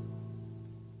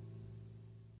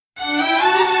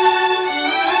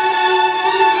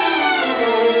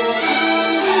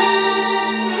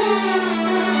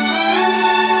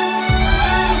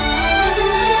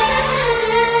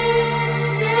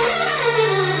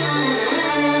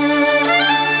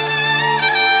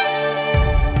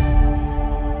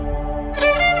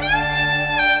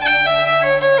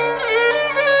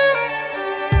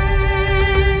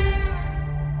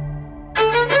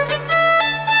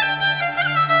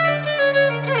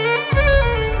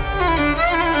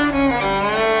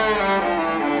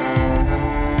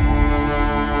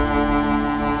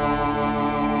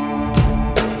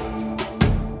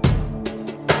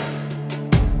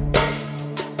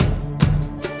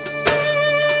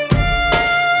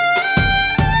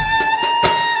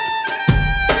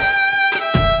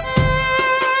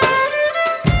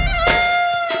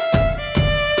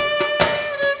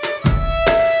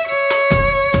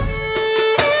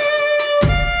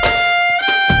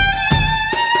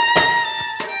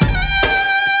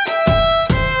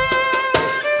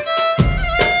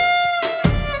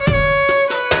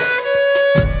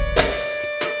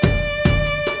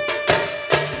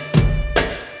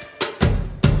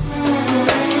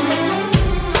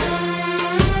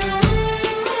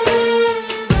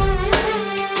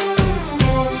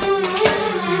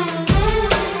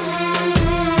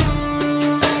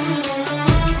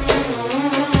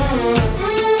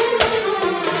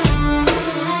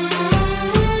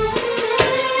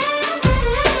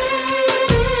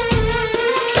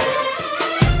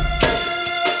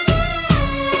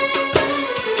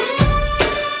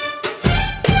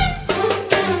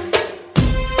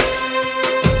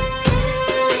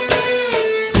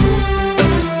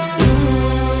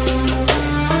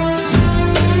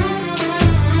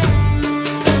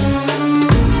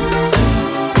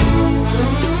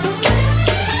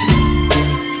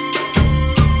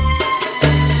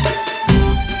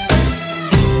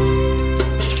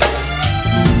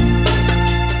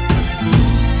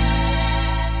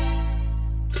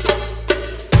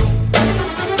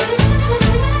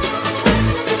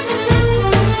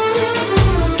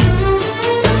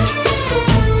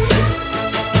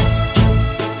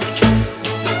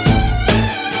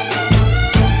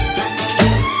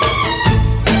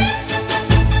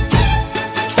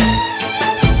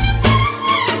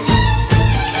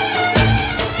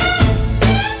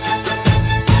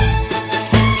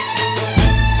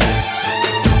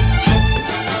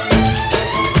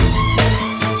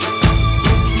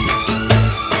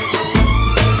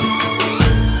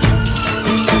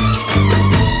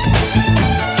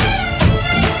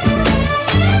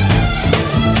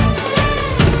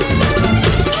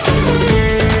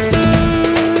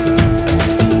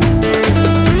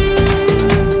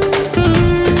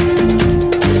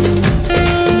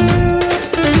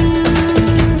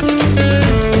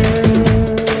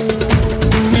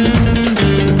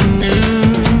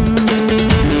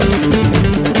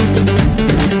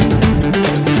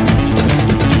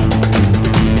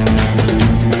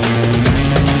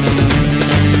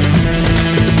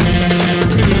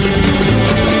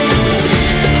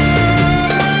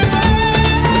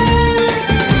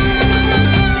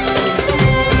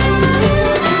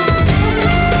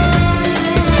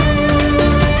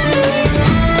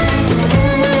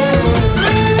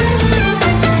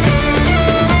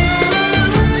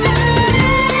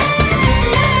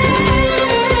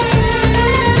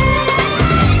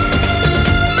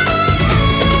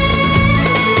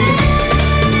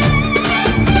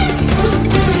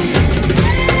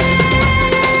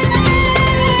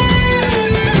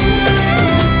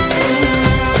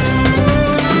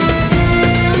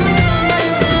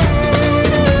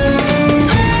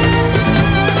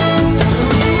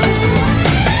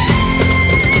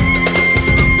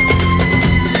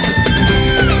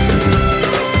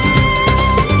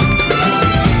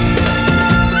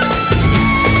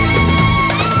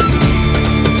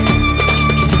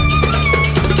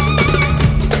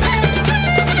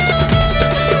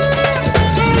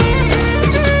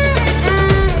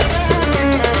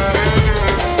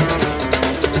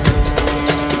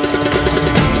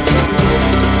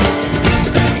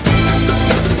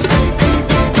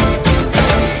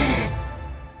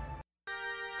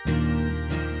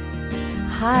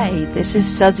 Hi, this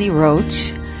is Suzy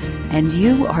Roche, and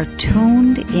you are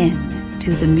tuned in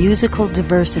to the musical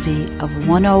diversity of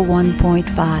 101.5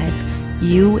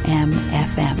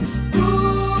 UMFM.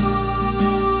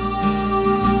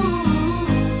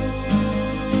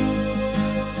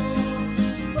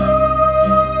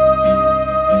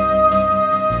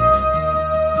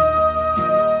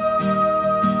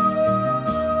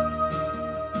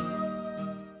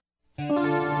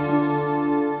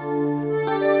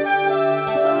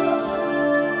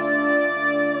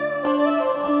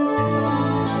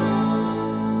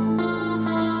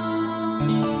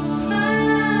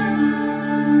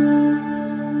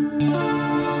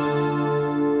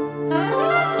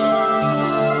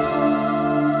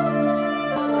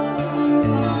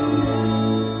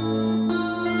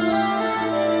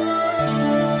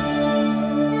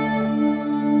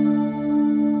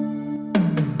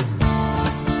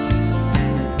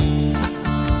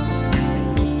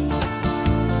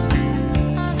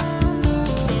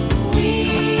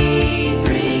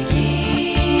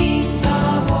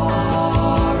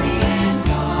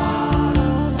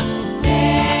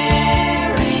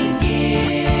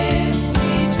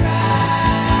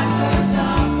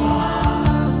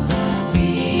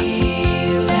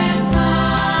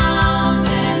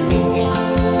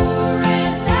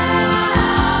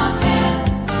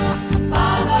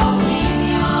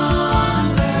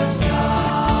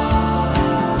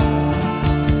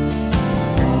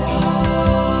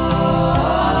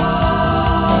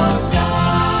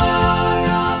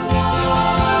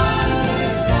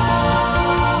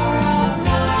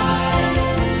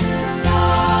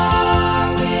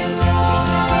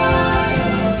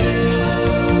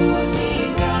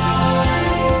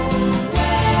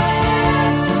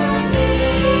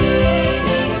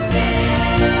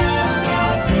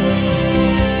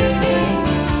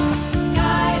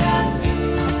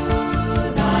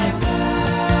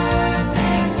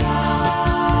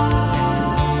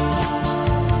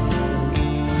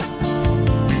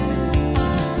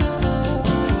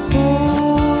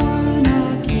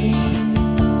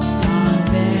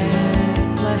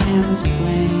 Christmas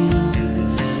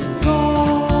plan.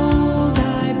 Gold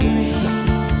I bring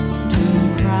to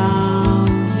crown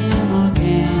him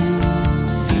again,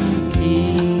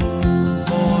 King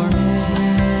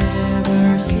forever,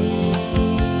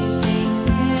 ceasing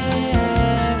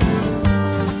never,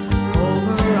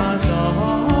 over us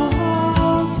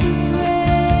all to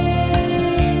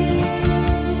reign.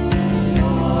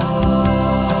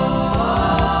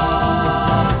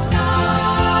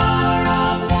 Star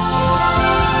of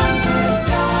wonder,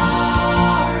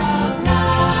 star of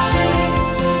night,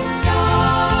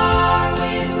 star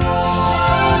with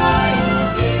royal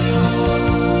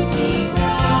beauty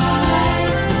bright,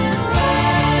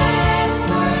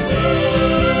 westward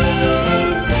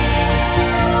leading,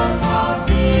 still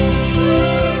proceeding,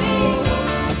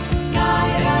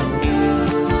 guide us through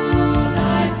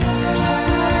thy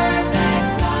perfect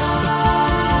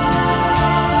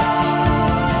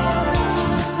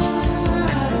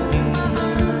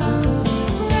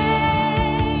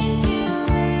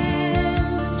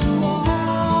frankincense to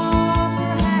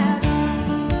offer heaven,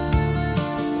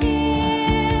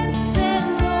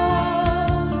 incense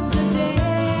tones a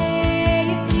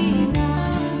deity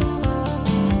now,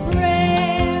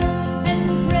 prayer and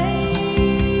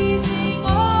praising,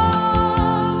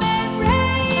 all men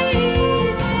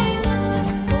raising,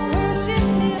 worship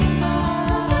him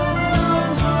on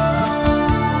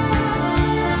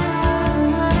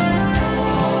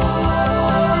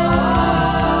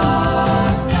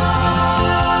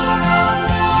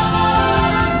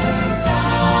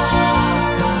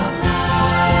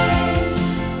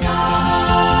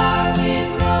star with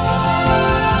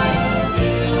royal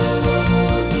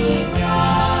beauty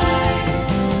bright,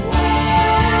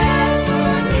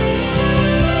 westward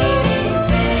leading,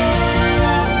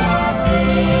 still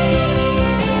proceeding,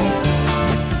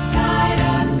 guide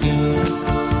us through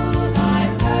thy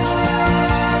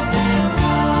perfect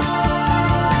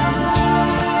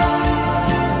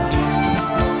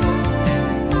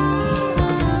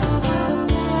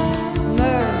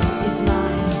Myrrh is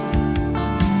mine,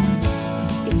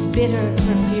 its bitter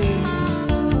perfume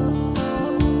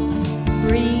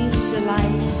breathes a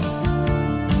life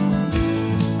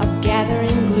of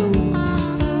gathering gloom,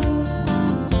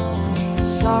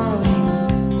 sorrowing,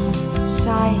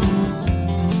 sighing,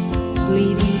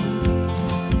 bleeding,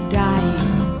 dying,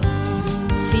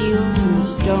 sealed in the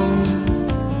stone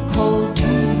cold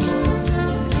tomb.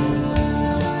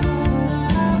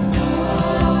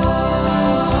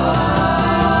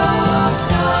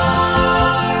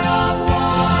 Star of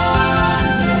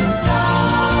wonder,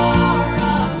 star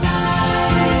of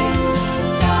night,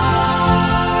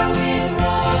 star with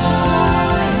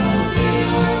royal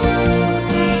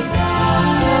beauty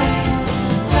bright,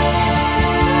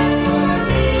 westward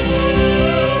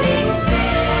leading,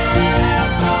 still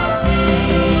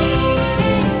proceeding,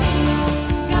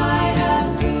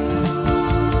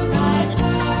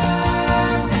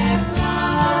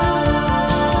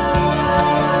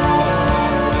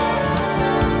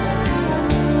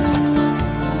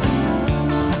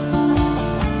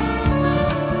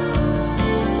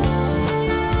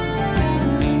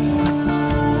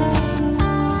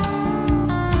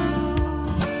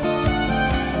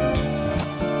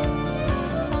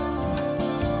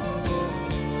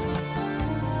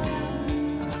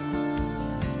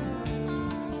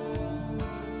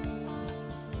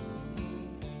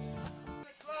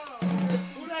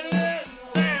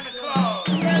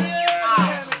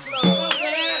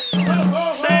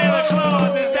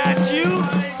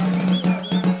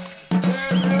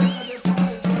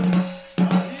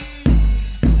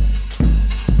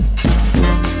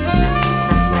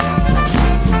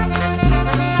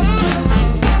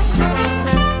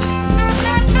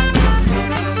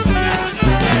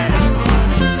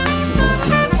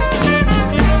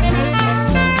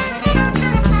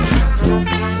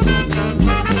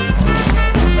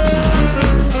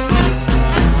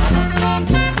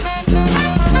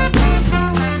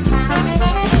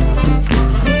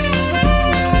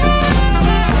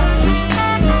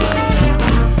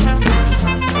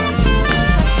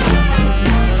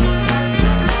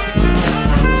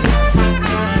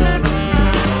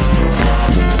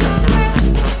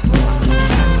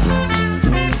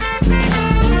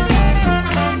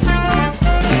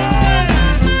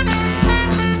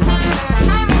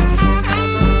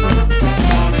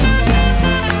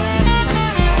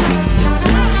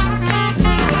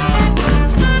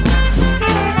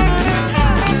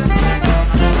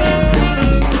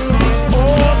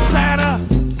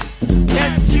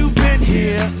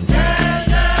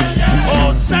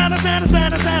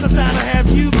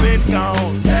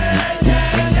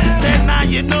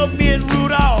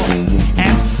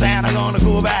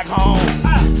 go back home.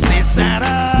 Say,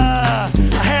 Santa,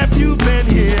 have you been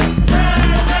here?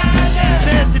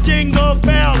 Set the jingle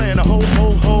bell and a ho,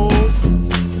 ho, ho.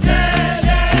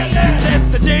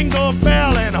 Set the jingle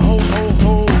bell and a ho, ho,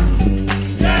 ho.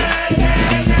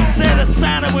 Set a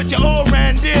Santa with your old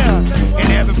reindeer,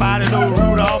 and everybody know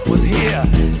Rudolph was here.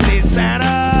 Say,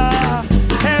 Santa,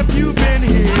 have you been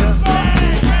here?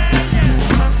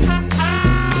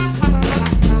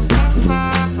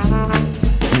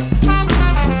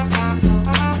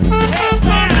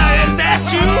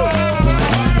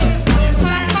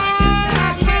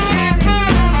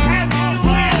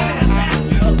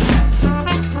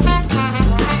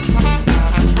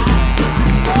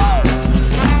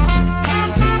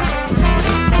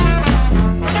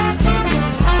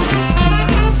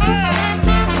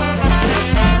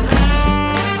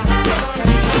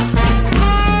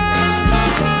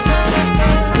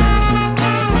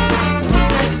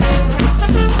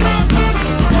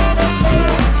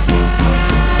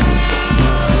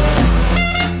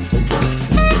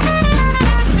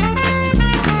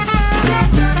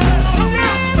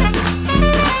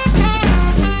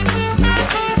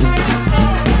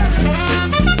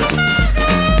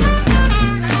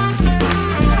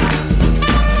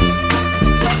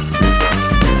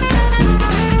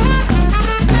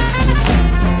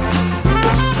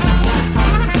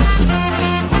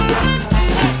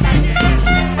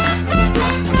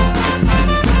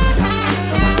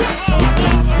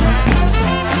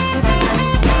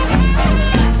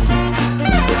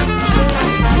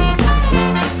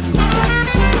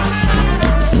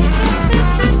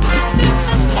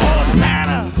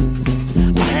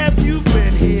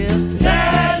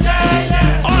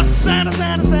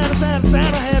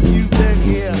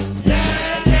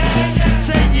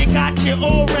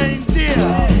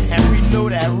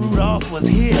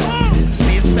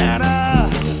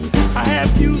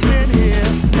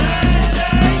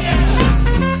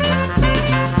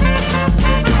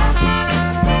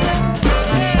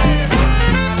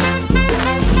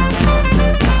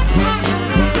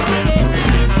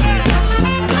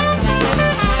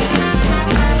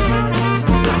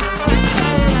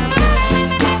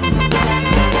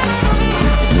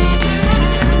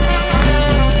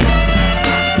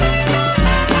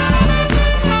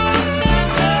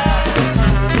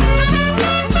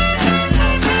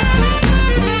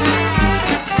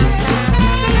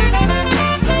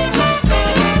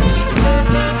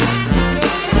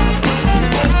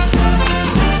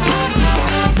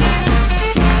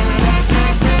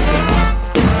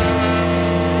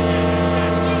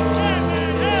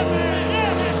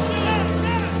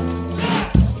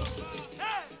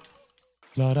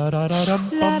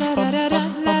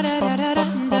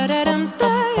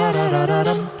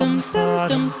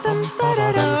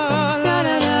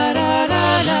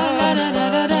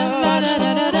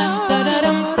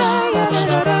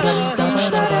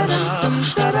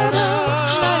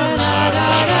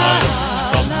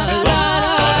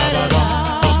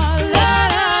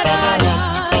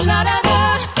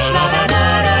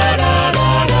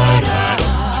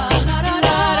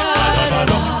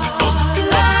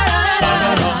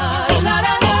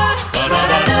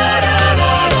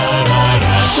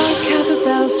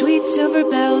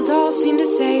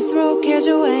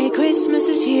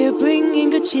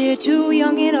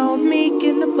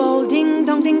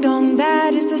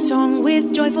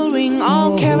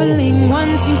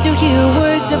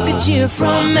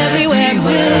 From everywhere, filling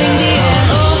the air.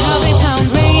 Oh, how they pound,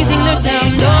 raising their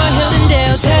sound. O'er hill and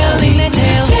dale, telling their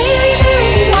tales. Merry,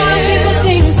 merry, while people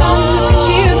sing songs of good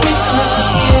cheer. Christmas is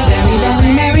here. Merry,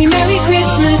 merry, merry, merry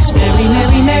Christmas. Merry,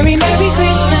 merry, merry, merry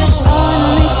Christmas.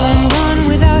 On they send on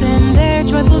without end their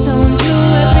joyful tone to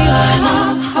everyone. Ha,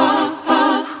 ha, ha.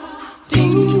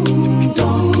 Ding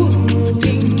dong,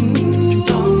 ding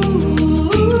dong,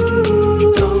 ding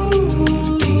dong,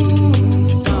 ding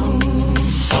dong.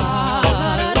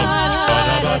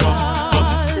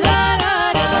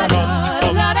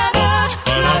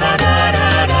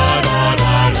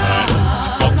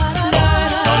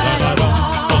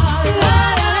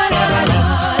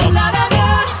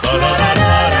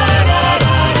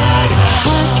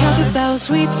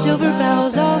 Sweet silver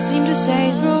bells all seem to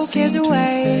say, throw cares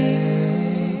away.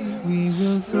 We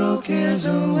will throw cares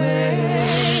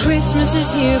away. Christmas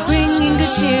is here, bringing good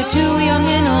cheer to young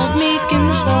and old, meek and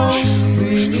bold.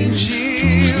 Bringing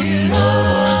cheer.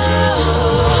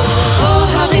 Oh,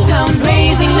 how they pound,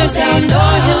 raising their sound.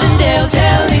 O'er hill and dale,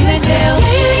 telling their tales.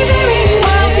 Very, very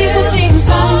wild people sing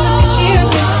songs of good cheer.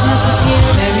 Christmas is here.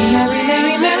 Merry, merry,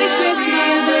 merry, merry Christmas.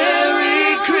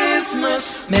 Merry Christmas.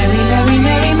 Merry, merry,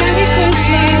 merry, merry Christmas.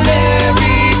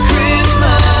 Merry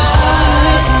Christmas.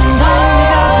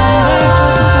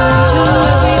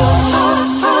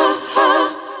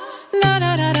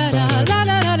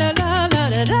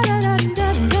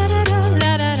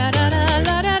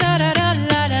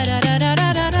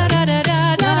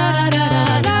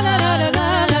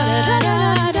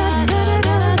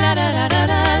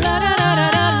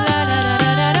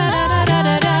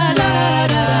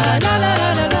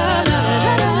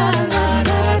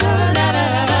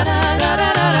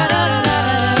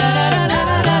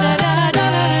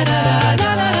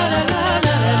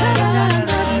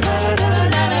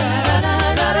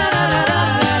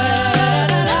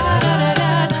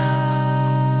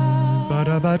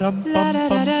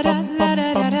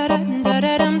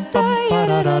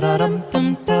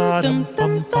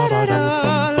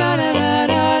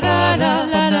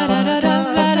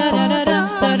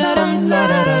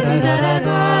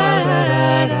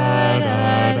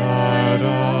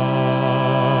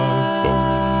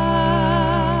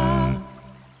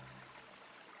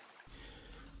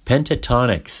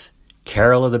 Pentatonics,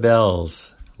 Carol of the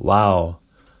Bells. Wow,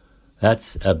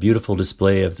 that's a beautiful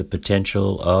display of the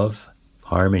potential of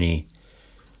harmony.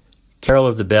 Carol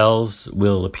of the Bells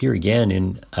will appear again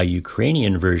in a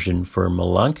Ukrainian version for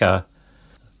Malanka.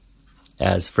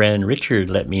 As friend Richard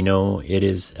let me know, it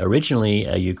is originally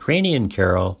a Ukrainian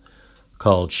carol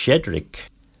called Shedrik.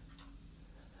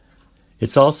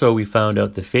 It's also, we found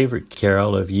out, the favorite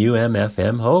carol of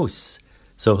UMFM hosts.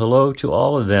 So hello to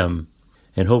all of them,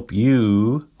 and hope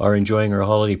you are enjoying our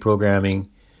holiday programming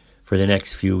for the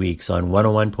next few weeks on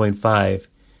 101.5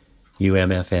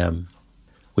 UMFM.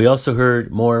 We also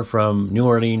heard more from New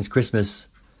Orleans Christmas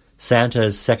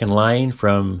Santa's Second Line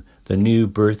from the New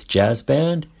Birth Jazz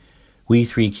Band, We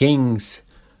Three Kings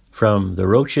from the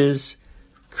Roches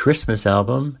Christmas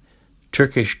album,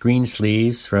 Turkish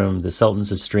Greensleeves from the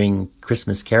Sultans of String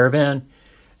Christmas Caravan,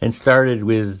 and started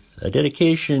with a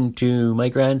dedication to my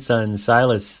grandson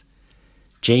Silas,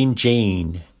 Jane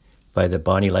Jane by the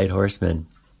Bonnie Light Horsemen.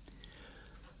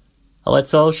 Well,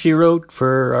 that's all she wrote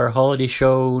for our holiday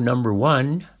show number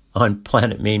 1 on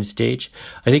Planet Mainstage.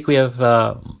 I think we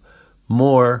have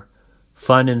more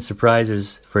fun and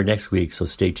surprises for next week, so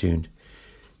stay tuned.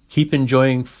 Keep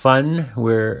enjoying fun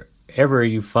wherever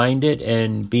you find it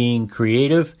and being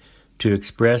creative to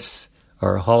express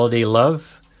our holiday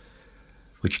love,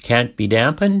 which can't be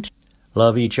dampened.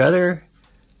 Love each other.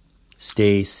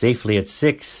 Stay safely at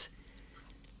 6.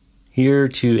 Here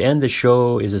to end the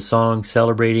show is a song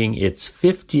celebrating its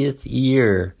 50th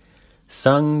year,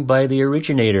 sung by the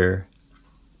originator.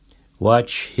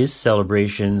 Watch his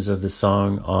celebrations of the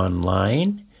song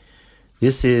online.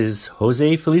 This is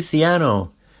Jose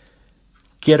Feliciano.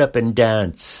 Get up and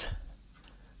dance.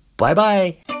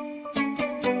 Bye-bye.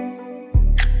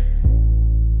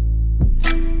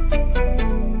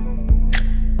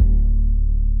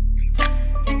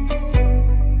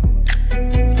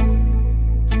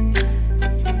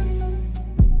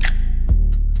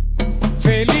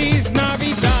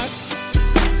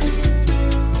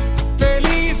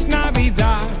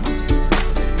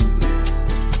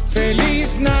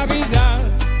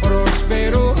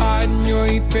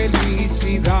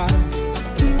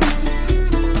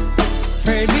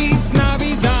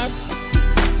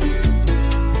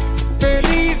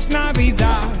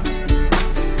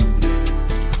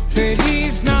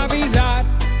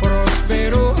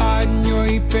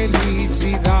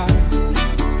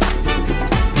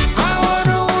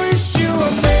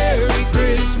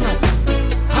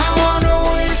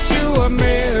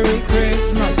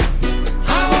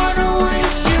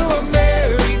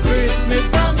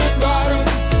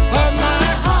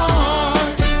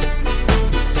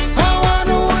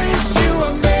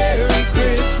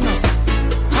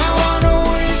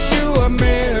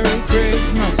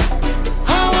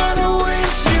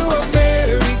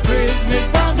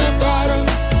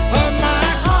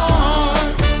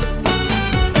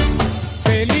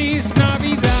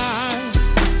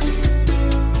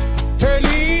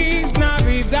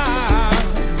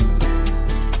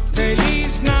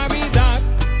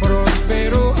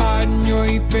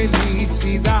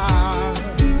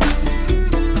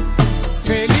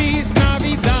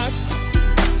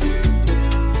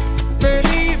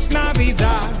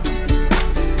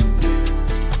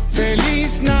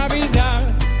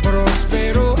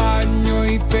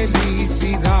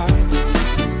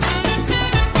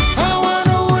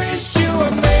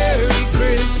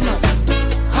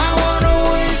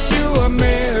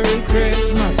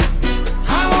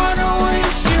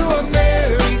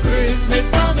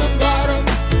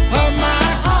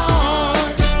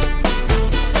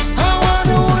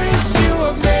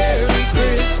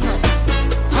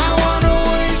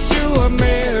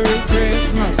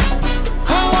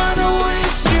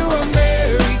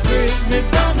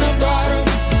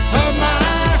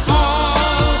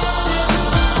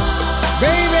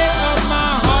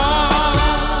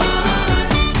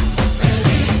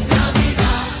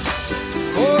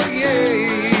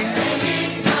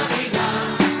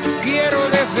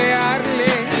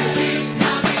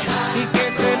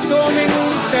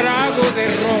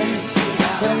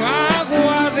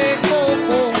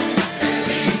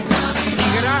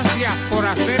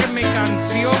 hacerme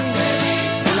canción,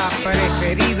 la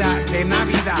preferida de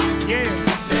Navidad.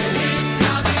 Yeah.